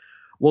Kazooie.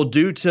 Well,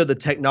 due to the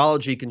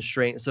technology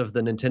constraints of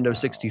the Nintendo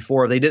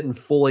 64, they didn't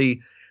fully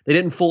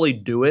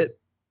do it.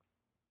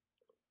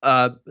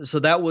 So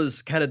that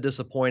was kind of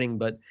disappointing,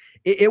 but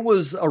it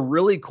was a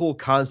really cool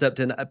concept,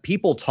 and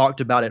people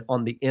talked about it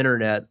on the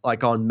internet,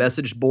 like on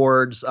message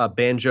boards,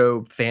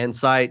 Banjo fan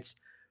sites,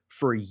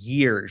 for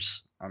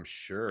years. I'm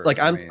sure. Like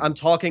I'm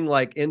talking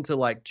like into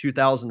like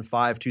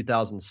 2005,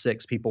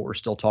 2006. People were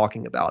still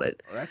talking about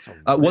it. Well, that's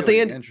a really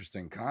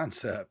interesting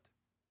concept.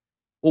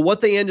 Well, what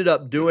they ended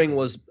up doing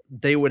was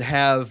they would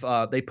have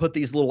they put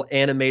these little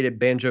animated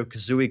Banjo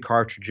Kazooie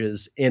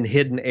cartridges in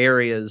hidden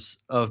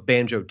areas of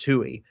Banjo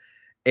Tooie,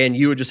 and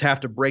you would just have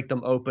to break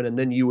them open, and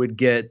then you would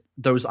get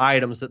those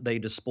items that they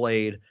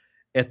displayed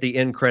at the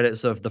end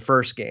credits of the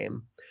first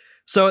game.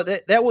 So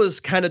that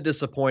was kind of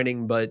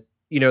disappointing, but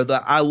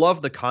I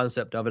love the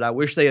concept of it. I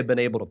wish they had been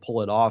able to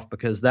pull it off,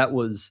 because that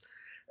was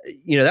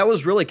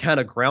really kind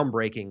of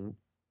groundbreaking,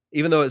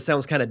 even though it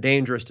sounds kind of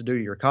dangerous to do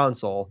to your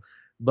console,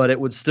 but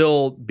it would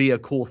still be a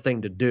cool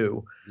thing to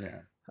do.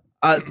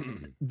 Yeah.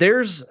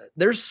 There's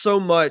so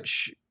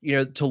much,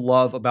 to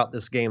love about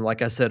this game,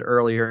 like I said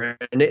earlier,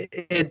 and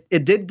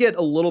it did get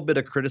a little bit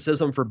of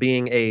criticism for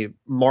being a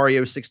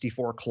Mario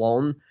 64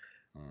 clone,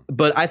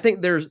 but I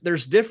think there's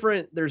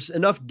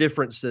enough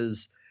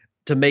differences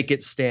to make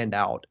it stand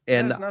out.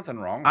 And there's nothing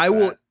wrong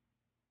with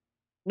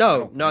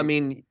that. I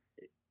mean,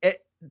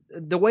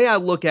 the way I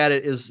look at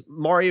it is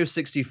Mario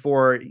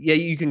 64, yeah,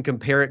 you can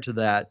compare it to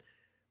that,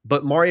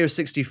 but Mario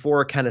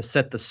 64 kind of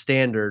set the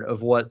standard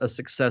of what a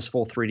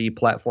successful 3D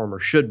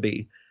platformer should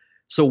be.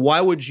 So why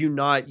would you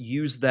not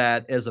use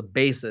that as a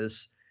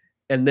basis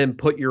and then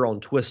put your own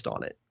twist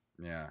on it?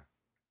 Yeah.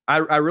 I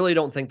really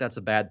don't think that's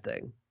a bad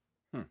thing.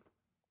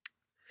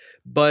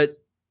 But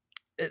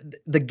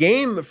the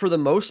game, for the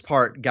most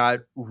part, got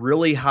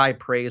really high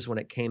praise when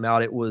it came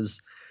out. It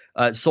was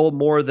it sold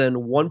more than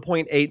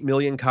 1.8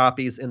 million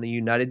copies in the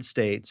United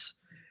States,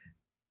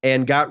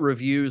 and got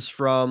reviews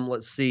from,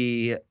 let's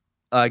see,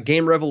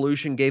 Game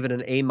Revolution gave it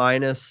an A-,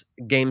 GameSpot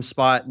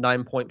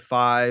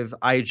 9.5,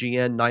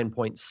 IGN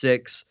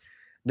 9.6,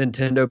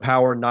 Nintendo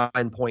Power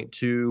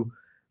 9.2,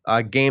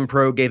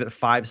 GamePro gave it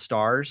 5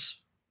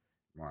 stars.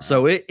 Wow.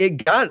 So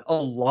it got a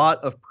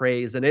lot of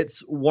praise, and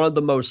it's one of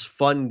the most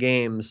fun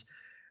games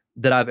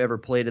that I've ever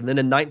played. And then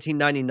in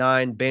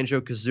 1999,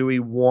 Banjo Kazooie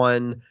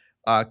won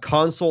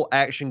Console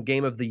Action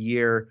Game of the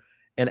Year,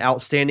 an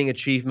outstanding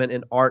achievement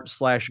in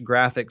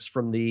art/graphics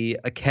from the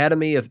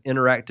Academy of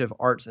Interactive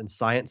Arts and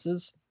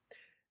Sciences.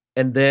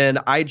 And then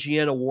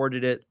IGN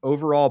awarded it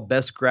overall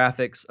Best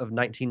Graphics of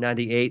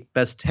 1998,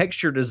 Best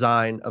Texture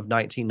Design of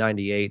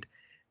 1998,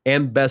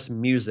 and Best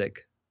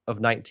Music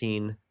of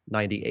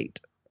 1998.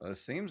 It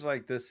seems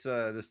like this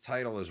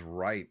title is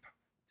ripe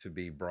to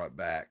be brought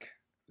back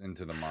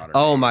into the modern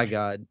age. My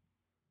God.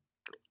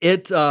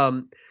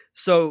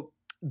 So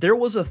there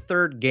was a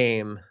third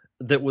game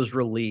that was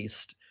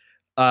released,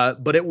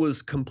 but it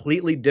was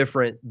completely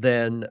different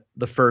than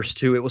the first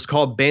two. It was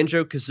called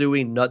Banjo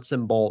Kazooie Nuts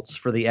and Bolts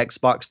for the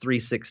Xbox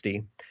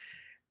 360.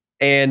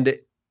 And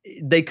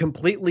they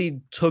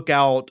completely took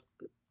out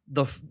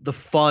the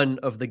fun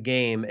of the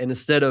game. And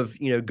instead of,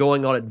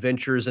 going on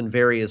adventures in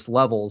various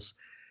levels,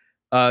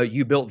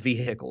 you built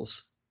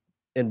vehicles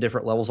in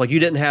different levels. Like, you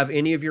didn't have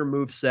any of your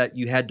moveset.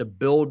 You had to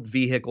build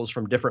vehicles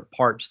from different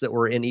parts that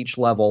were in each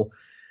level,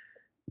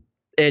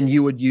 and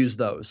you would use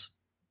those.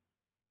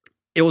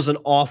 It was an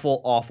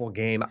awful, awful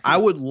game. I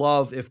would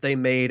love if they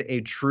made a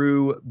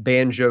true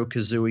Banjo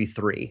Kazooie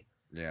 3.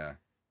 Yeah.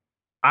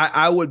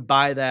 I would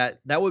buy that.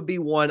 That would be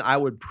one. I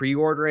would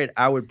pre-order it.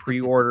 I would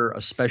pre-order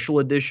a special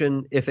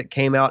edition if it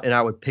came out, and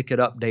I would pick it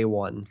up day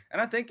one. And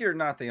I think you're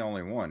not the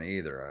only one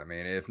either. I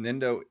mean, if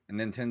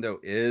Nintendo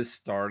is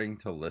starting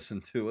to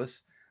listen to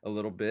us a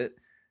little bit,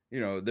 I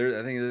think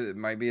there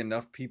might be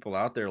enough people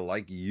out there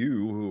like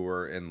you who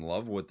are in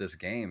love with this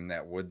game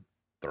that would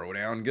throw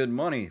down good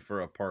money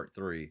for a part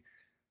 3.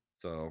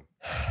 So,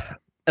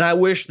 and I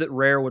wish that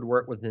Rare would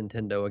work with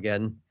Nintendo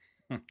again.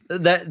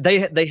 That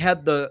they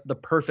had the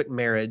perfect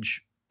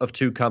marriage of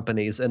two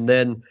companies, and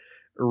then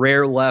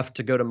Rare left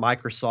to go to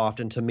Microsoft,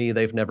 and to me,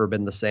 they've never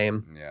been the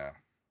same. Yeah.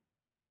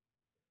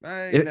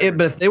 But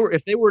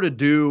if they were to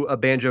do a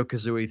Banjo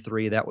Kazooie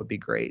 3, that would be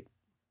great.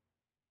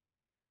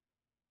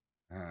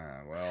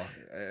 Well,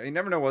 you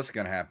never know what's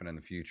going to happen in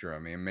the future. I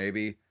mean,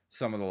 maybe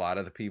a lot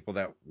of the people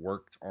that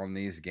worked on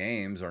these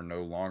games are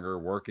no longer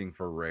working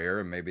for Rare,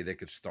 and maybe they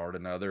could start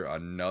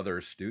another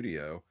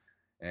studio.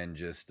 And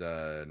just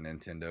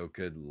Nintendo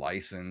could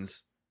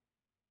license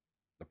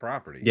the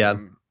property. Yeah.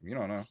 You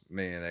don't know. I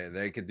mean,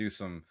 they could do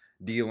some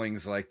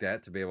dealings like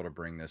that to be able to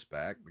bring this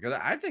back. Because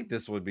I think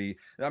this would be,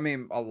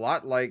 a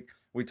lot like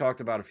we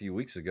talked about a few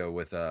weeks ago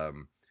with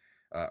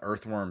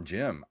Earthworm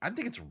Jim. I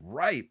think it's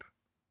ripe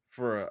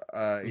for,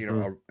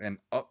 an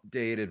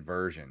updated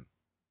version.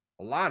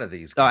 A lot of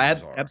these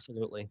games are.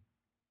 Absolutely.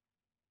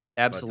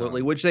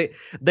 Absolutely. Which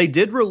they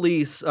did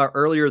release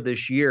earlier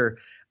this year.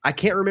 I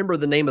can't remember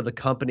the name of the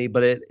company,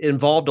 but it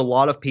involved a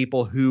lot of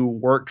people who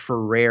worked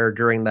for Rare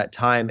during that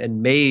time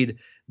and made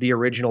the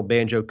original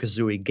Banjo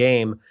Kazooie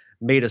game,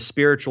 made a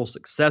spiritual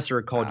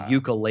successor called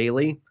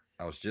Yooka-Laylee.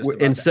 I was just about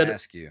to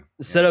ask you.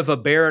 Instead of a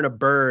bear and a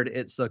bird,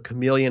 it's a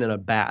chameleon and a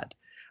bat.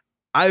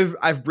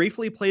 I've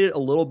briefly played it a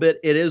little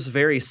bit. It is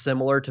very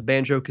similar to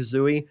Banjo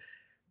Kazooie.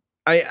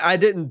 I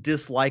didn't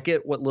dislike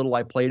it, what little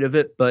I played of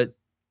it, but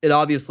it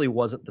obviously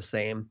wasn't the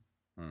same.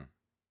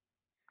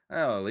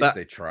 Well, at least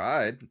they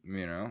tried,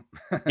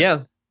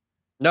 Yeah,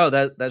 no,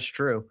 that's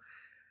true.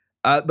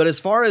 But as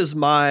far as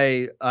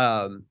my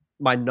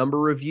my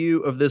number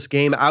review of this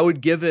game, I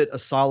would give it a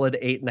solid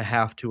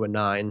 8.5 to a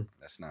 9.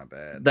 That's not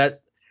bad.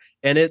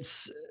 And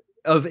it's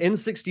of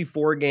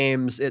N64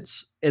 games,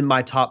 it's in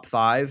my top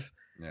 5.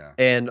 Yeah.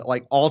 And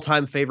like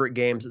all-time favorite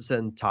games, it's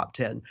in top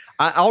 10.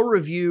 I'll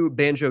review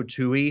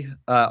Banjo-Tooie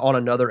on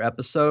another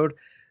episode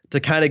to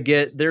kind of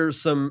get there's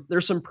some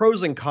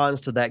pros and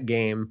cons to that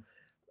game.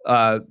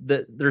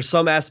 There's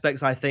some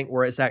aspects I think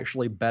where it's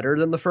actually better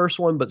than the first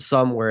one, but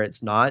some where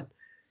it's not.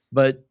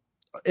 But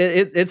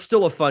it's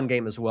still a fun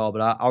game as well.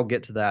 But I'll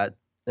get to that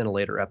in a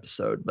later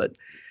episode. But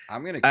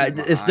I'm gonna keep my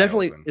it's eye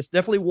definitely open. it's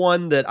definitely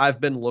one that I've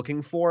been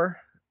looking for.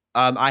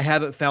 I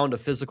haven't found a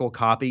physical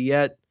copy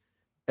yet,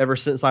 ever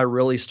since I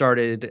really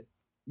started,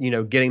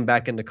 getting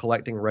back into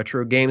collecting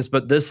retro games.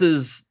 But this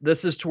is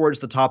towards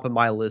the top of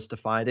my list to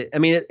find it. I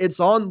mean, it's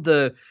on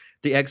the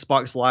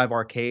Xbox Live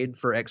Arcade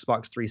for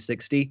Xbox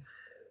 360,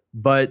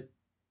 but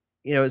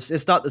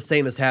it's not the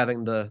same as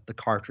having the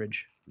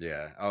cartridge.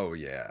 Yeah. Oh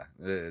yeah.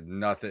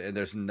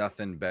 There's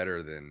nothing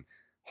better than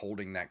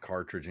holding that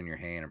cartridge in your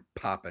hand and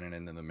popping it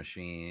into the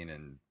machine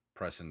and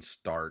pressing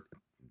start.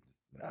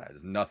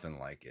 There's nothing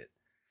like it.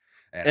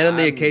 And on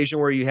the occasion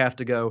where you have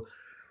to go.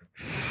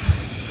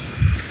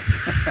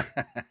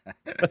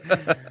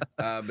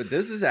 But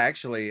this is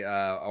actually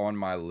on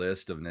my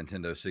list of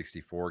Nintendo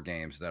 64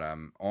 games that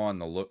I'm on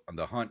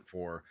the hunt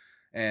for,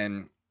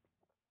 and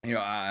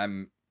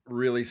I'm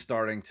really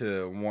starting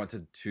to want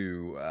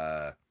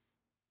to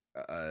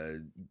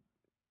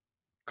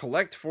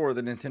collect for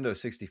the Nintendo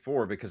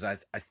 64 because I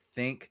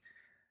think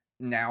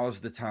now is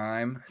the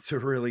time to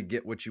really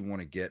get what you want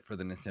to get for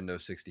the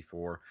Nintendo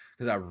 64,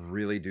 because I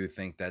really do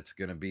think that's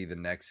going to be the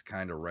next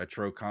kind of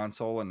retro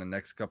console in the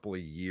next couple of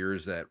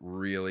years that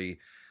really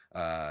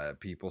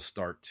people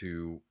start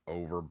to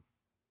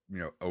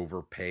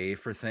overpay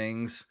for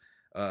things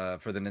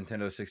for the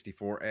Nintendo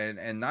 64.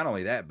 And not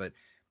only that, but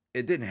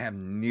it didn't have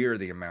near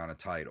the amount of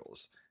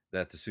titles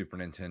that the Super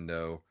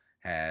Nintendo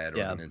had,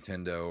 or the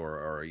Nintendo,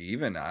 or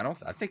even I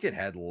think it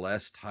had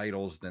less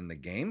titles than the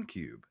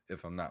GameCube,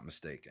 if I'm not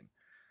mistaken.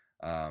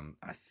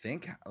 I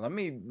think, let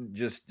me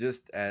just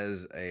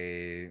as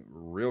a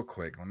real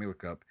quick, let me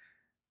look up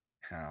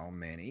how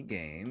many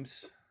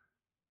games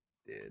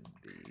did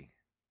the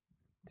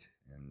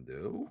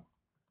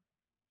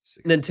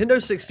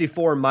Nintendo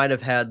 64 might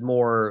have had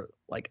more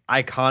like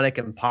iconic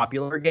and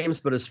popular games,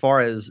 but as far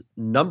as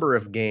number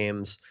of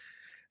games,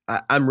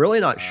 I'm really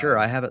not sure.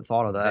 I haven't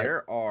thought of that.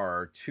 There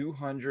are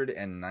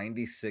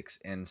 296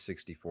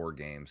 N64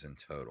 games in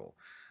total.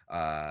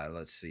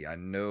 Let's see. I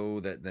know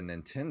that the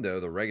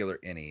Nintendo, the regular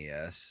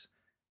NES,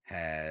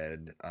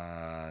 had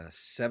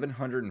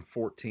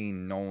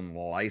 714 known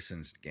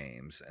licensed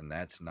games, and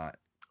that's not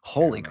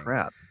holy counting.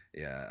 Crap.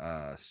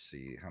 Yeah. Let's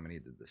see. How many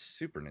did the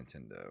Super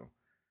Nintendo?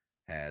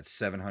 Had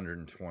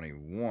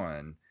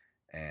 721,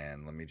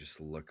 and let me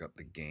just look up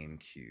the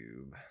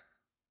GameCube.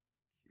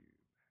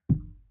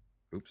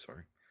 Oops,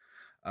 sorry.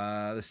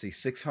 Let's see,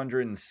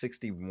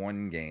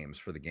 661 games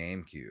for the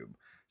GameCube.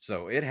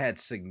 So it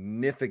had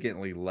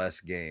significantly less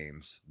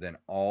games than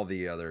all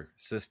the other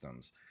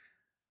systems.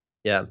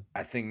 Yeah.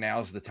 I think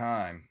now's the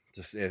time.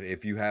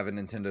 If you have a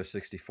Nintendo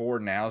 64,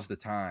 now's the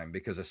time,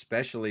 because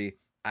especially,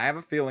 I have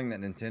a feeling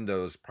that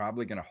Nintendo is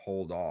probably going to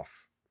hold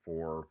off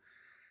for,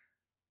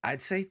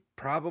 I'd say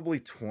probably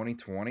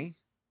 2020,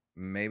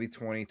 maybe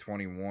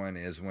 2021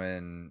 is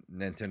when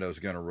Nintendo's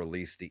going to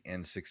release the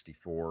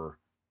N64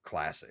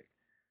 Classic.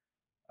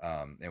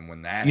 And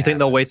when that you think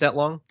they'll wait that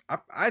long?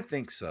 I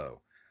think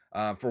so.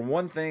 For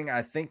one thing,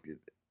 I think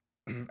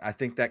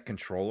that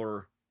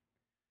controller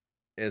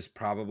is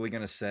probably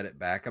going to set it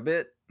back a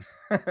bit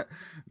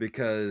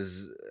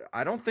because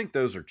I don't think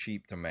those are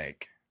cheap to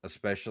make,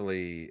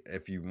 especially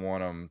if you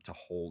want them to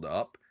hold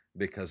up,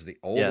 because the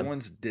old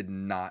ones did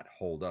not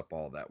hold up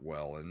all that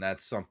well. And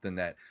that's something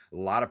that a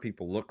lot of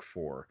people look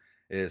for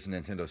is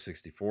Nintendo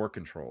 64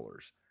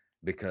 controllers,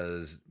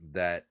 because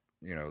that,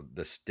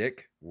 the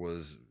stick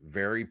was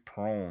very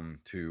prone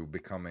to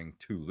becoming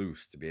too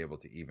loose to be able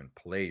to even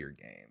play your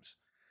games.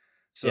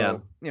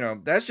 So,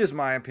 that's just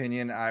my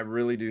opinion. I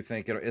really do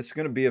think it's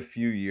going to be a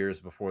few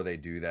years before they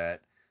do that.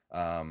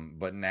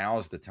 But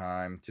now's the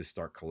time to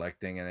start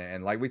collecting.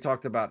 And like we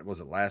talked about, was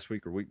it last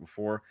week or week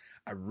before?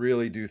 I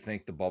really do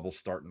think the bubble's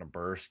starting to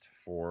burst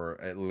for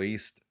at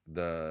least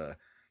the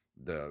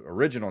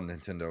original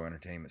Nintendo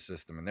Entertainment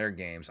System and their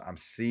games. I'm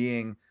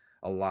seeing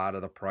a lot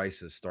of the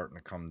prices starting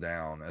to come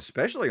down,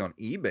 especially on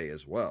eBay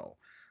as well.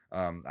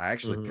 I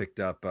actually picked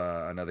up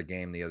another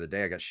game the other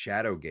day. I got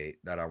Shadowgate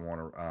that I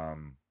want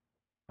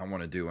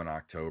to do in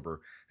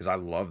October because I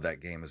loved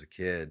that game as a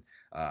kid.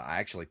 I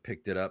actually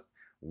picked it up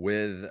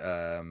with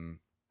the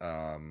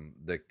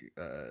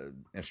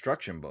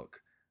instruction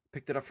book.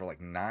 Picked it up for like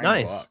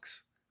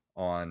 $9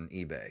 on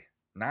eBay.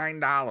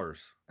 $9.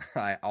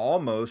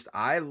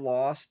 I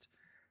lost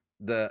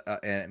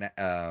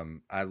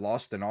I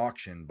lost an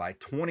auction by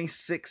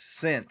 26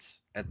 cents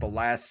at the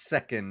last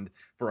second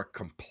for a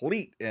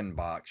complete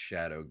inbox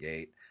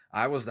Shadowgate.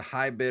 I was the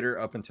high bidder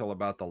up until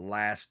about the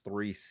last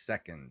 3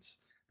 seconds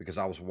because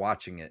I was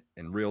watching it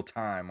in real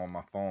time on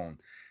my phone,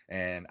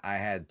 and I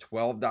had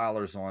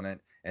 $12 on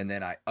it, and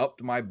then I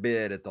upped my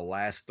bid at the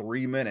last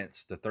 3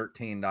 minutes to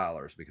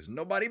 $13 because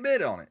nobody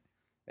bid on it.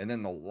 And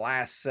then the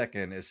last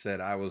second it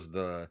said I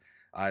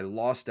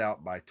lost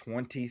out by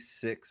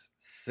 26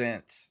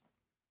 cents.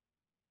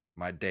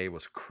 My day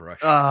was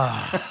crushed.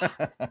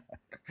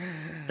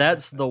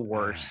 That's the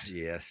worst.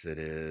 Yes, it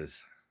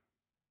is.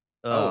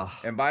 Oh,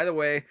 and by the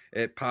way,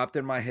 it popped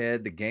in my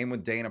head. The game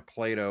with Dana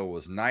Plato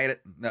was Night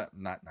Trap.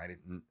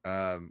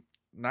 Yeah,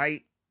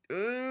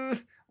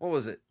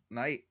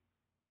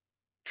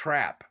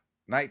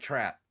 Night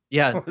Trap.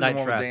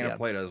 Trap. Dana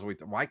Plato.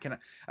 Why can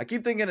I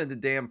keep thinking of the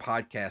damn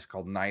podcast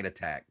called Night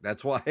Attack?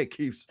 That's why it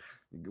keeps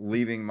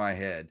leaving my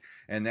head.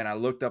 And then I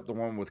looked up the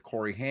one with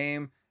Corey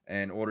Haim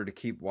in order to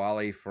keep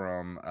Wally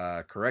from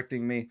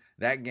correcting me.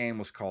 That game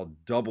was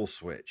called Double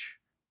Switch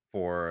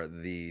for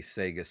the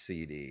Sega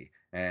CD.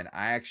 And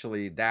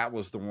that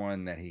was the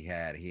one that he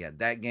had. He had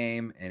that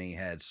game, and he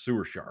had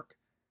Sewer Shark,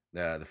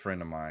 the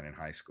friend of mine in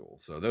high school.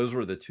 So those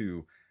were the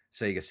two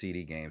Sega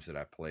CD games that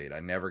I played.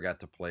 I never got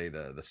to play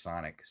the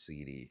Sonic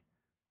CD.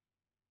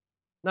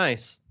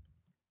 Nice.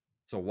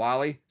 So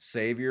Wally,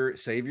 save your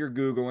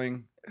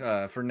Googling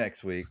for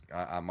next week.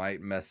 I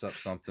might mess up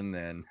something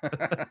then.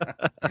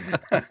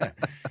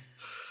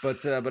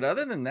 But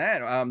other than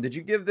that, did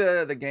you give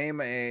the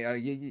game a?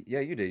 Yeah,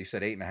 you did. You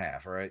said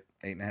 8.5, right?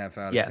 8.5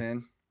 out of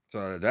 10.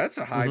 So that's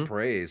a high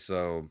praise.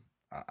 So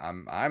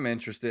I'm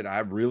interested. I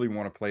really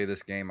want to play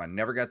this game. I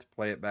never got to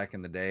play it back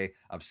in the day.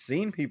 I've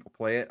seen people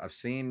play it. I've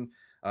seen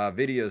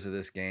videos of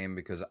this game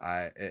because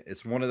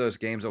it's one of those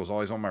games that was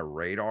always on my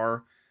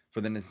radar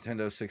for the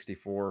Nintendo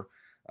 64.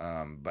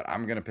 But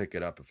I'm gonna pick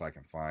it up if I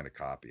can find a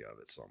copy of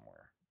it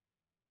somewhere.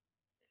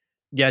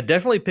 Yeah,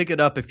 definitely pick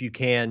it up if you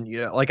can.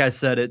 You know, like I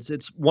said,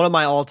 it's one of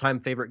my all-time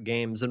favorite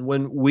games. And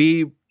when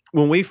we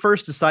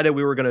first decided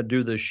we were going to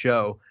do this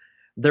show,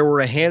 there were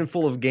a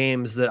handful of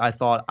games that I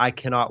thought I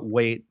cannot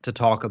wait to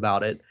talk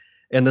about it,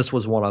 and this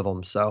was one of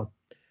them. So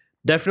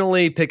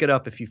definitely pick it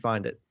up if you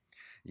find it.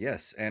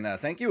 Yes, and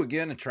thank you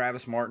again to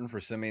Travis Martin for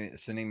sending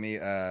us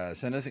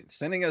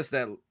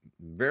that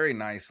very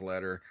nice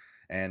letter,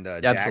 and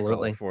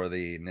Jackal for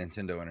the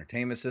Nintendo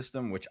Entertainment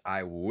System, which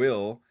I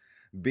will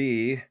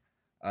be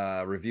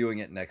reviewing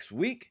it next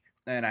week.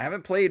 And I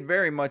haven't played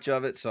very much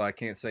of it, so I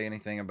can't say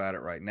anything about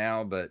it right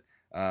now, but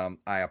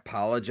I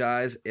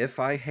apologize if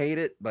I hate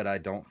it, but I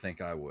don't think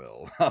I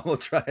will. I will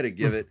try to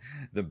give it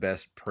the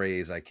best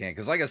praise I can.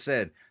 Because like I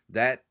said,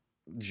 that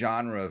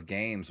genre of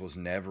games was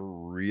never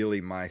really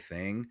my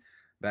thing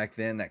back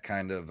then. That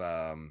kind of,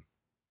 I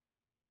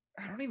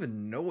don't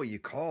even know what you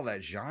call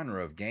that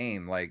genre of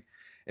game. Like,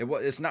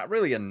 it's not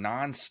really a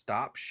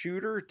non-stop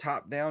shooter,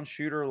 top-down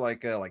shooter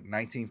like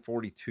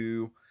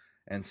 1942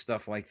 and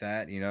stuff like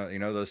that. You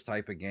know those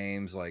type of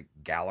games like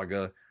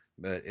Galaga.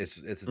 But it's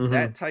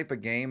that type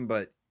of game,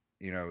 but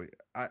you know,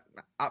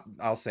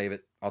 I'll save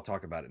it. I'll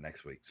talk about it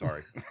next week.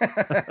 Sorry.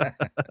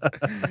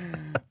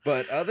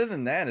 But other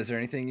than that, is there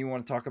anything you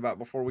want to talk about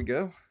before we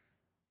go?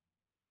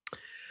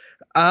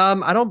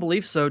 I don't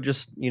believe so.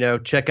 Just,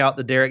 check out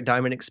the Derek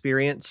Diamond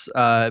Experience,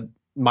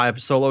 my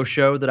solo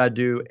show that I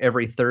do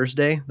every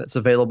Thursday. That's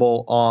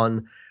available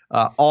on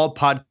all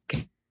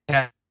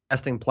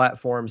podcasting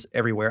platforms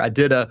everywhere. I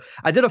did a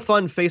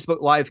fun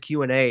Facebook Live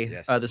Q&A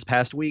this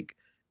past week.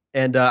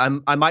 And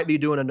I might be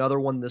doing another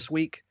one this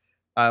week.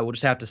 We'll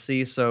just have to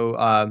see.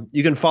 So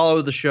you can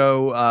follow the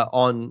show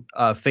on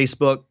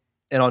Facebook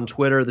and on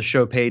Twitter. The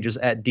show page is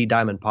at D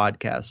Diamond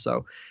Podcast.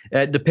 So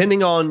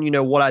depending on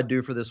what I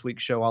do for this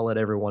week's show, I'll let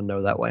everyone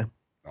know that way.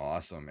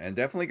 Awesome. And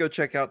definitely go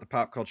check out the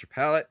Pop Culture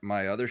Palette,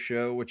 my other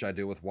show, which I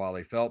do with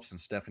Wally Phelps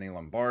and Stephanie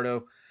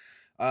Lombardo.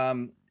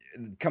 Coming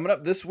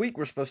up this week,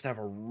 we're supposed to have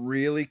a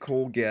really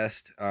cool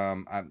guest.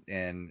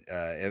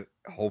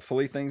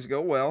 Hopefully things go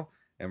well.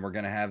 And we're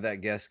going to have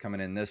that guest coming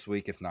in this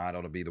week. If not,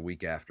 it'll be the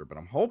week after. But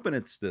I'm hoping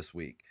it's this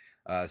week.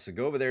 So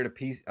go over there to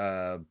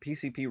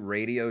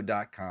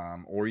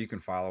pcpradio.com, or you can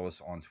follow us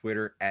on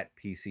Twitter at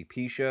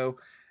PCP Show,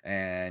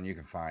 and you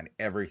can find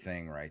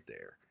everything right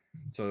there.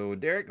 So,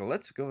 Derek,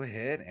 let's go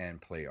ahead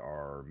and play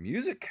our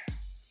music.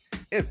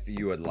 If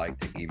you would like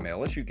to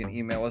email us, you can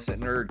email us at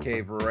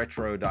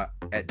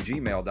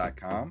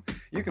nerdcaveretro@gmail.com.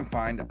 You can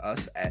find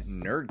us at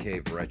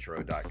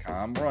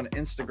nerdcaveretro.com. We're on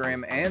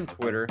Instagram and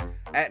Twitter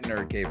at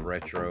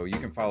nerdcaveretro. You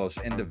can follow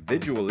us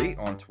individually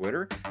on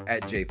Twitter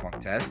at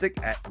jpunktastic,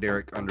 at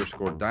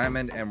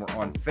Derek_Diamond, and we're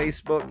on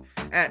Facebook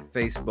at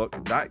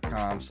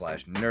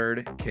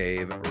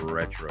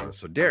facebook.com/nerdcaveretro.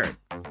 So Derek,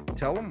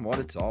 tell them what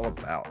it's all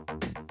about.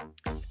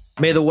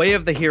 May the way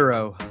of the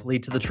hero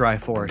lead to the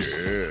Triforce.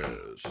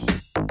 Yes.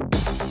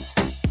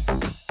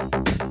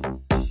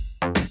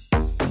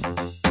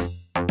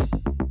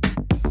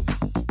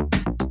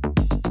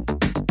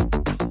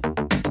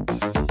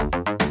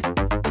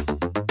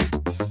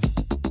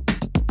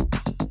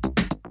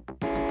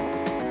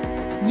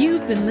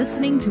 You've been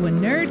listening to a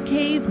Nerd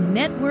Cave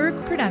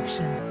Network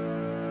production.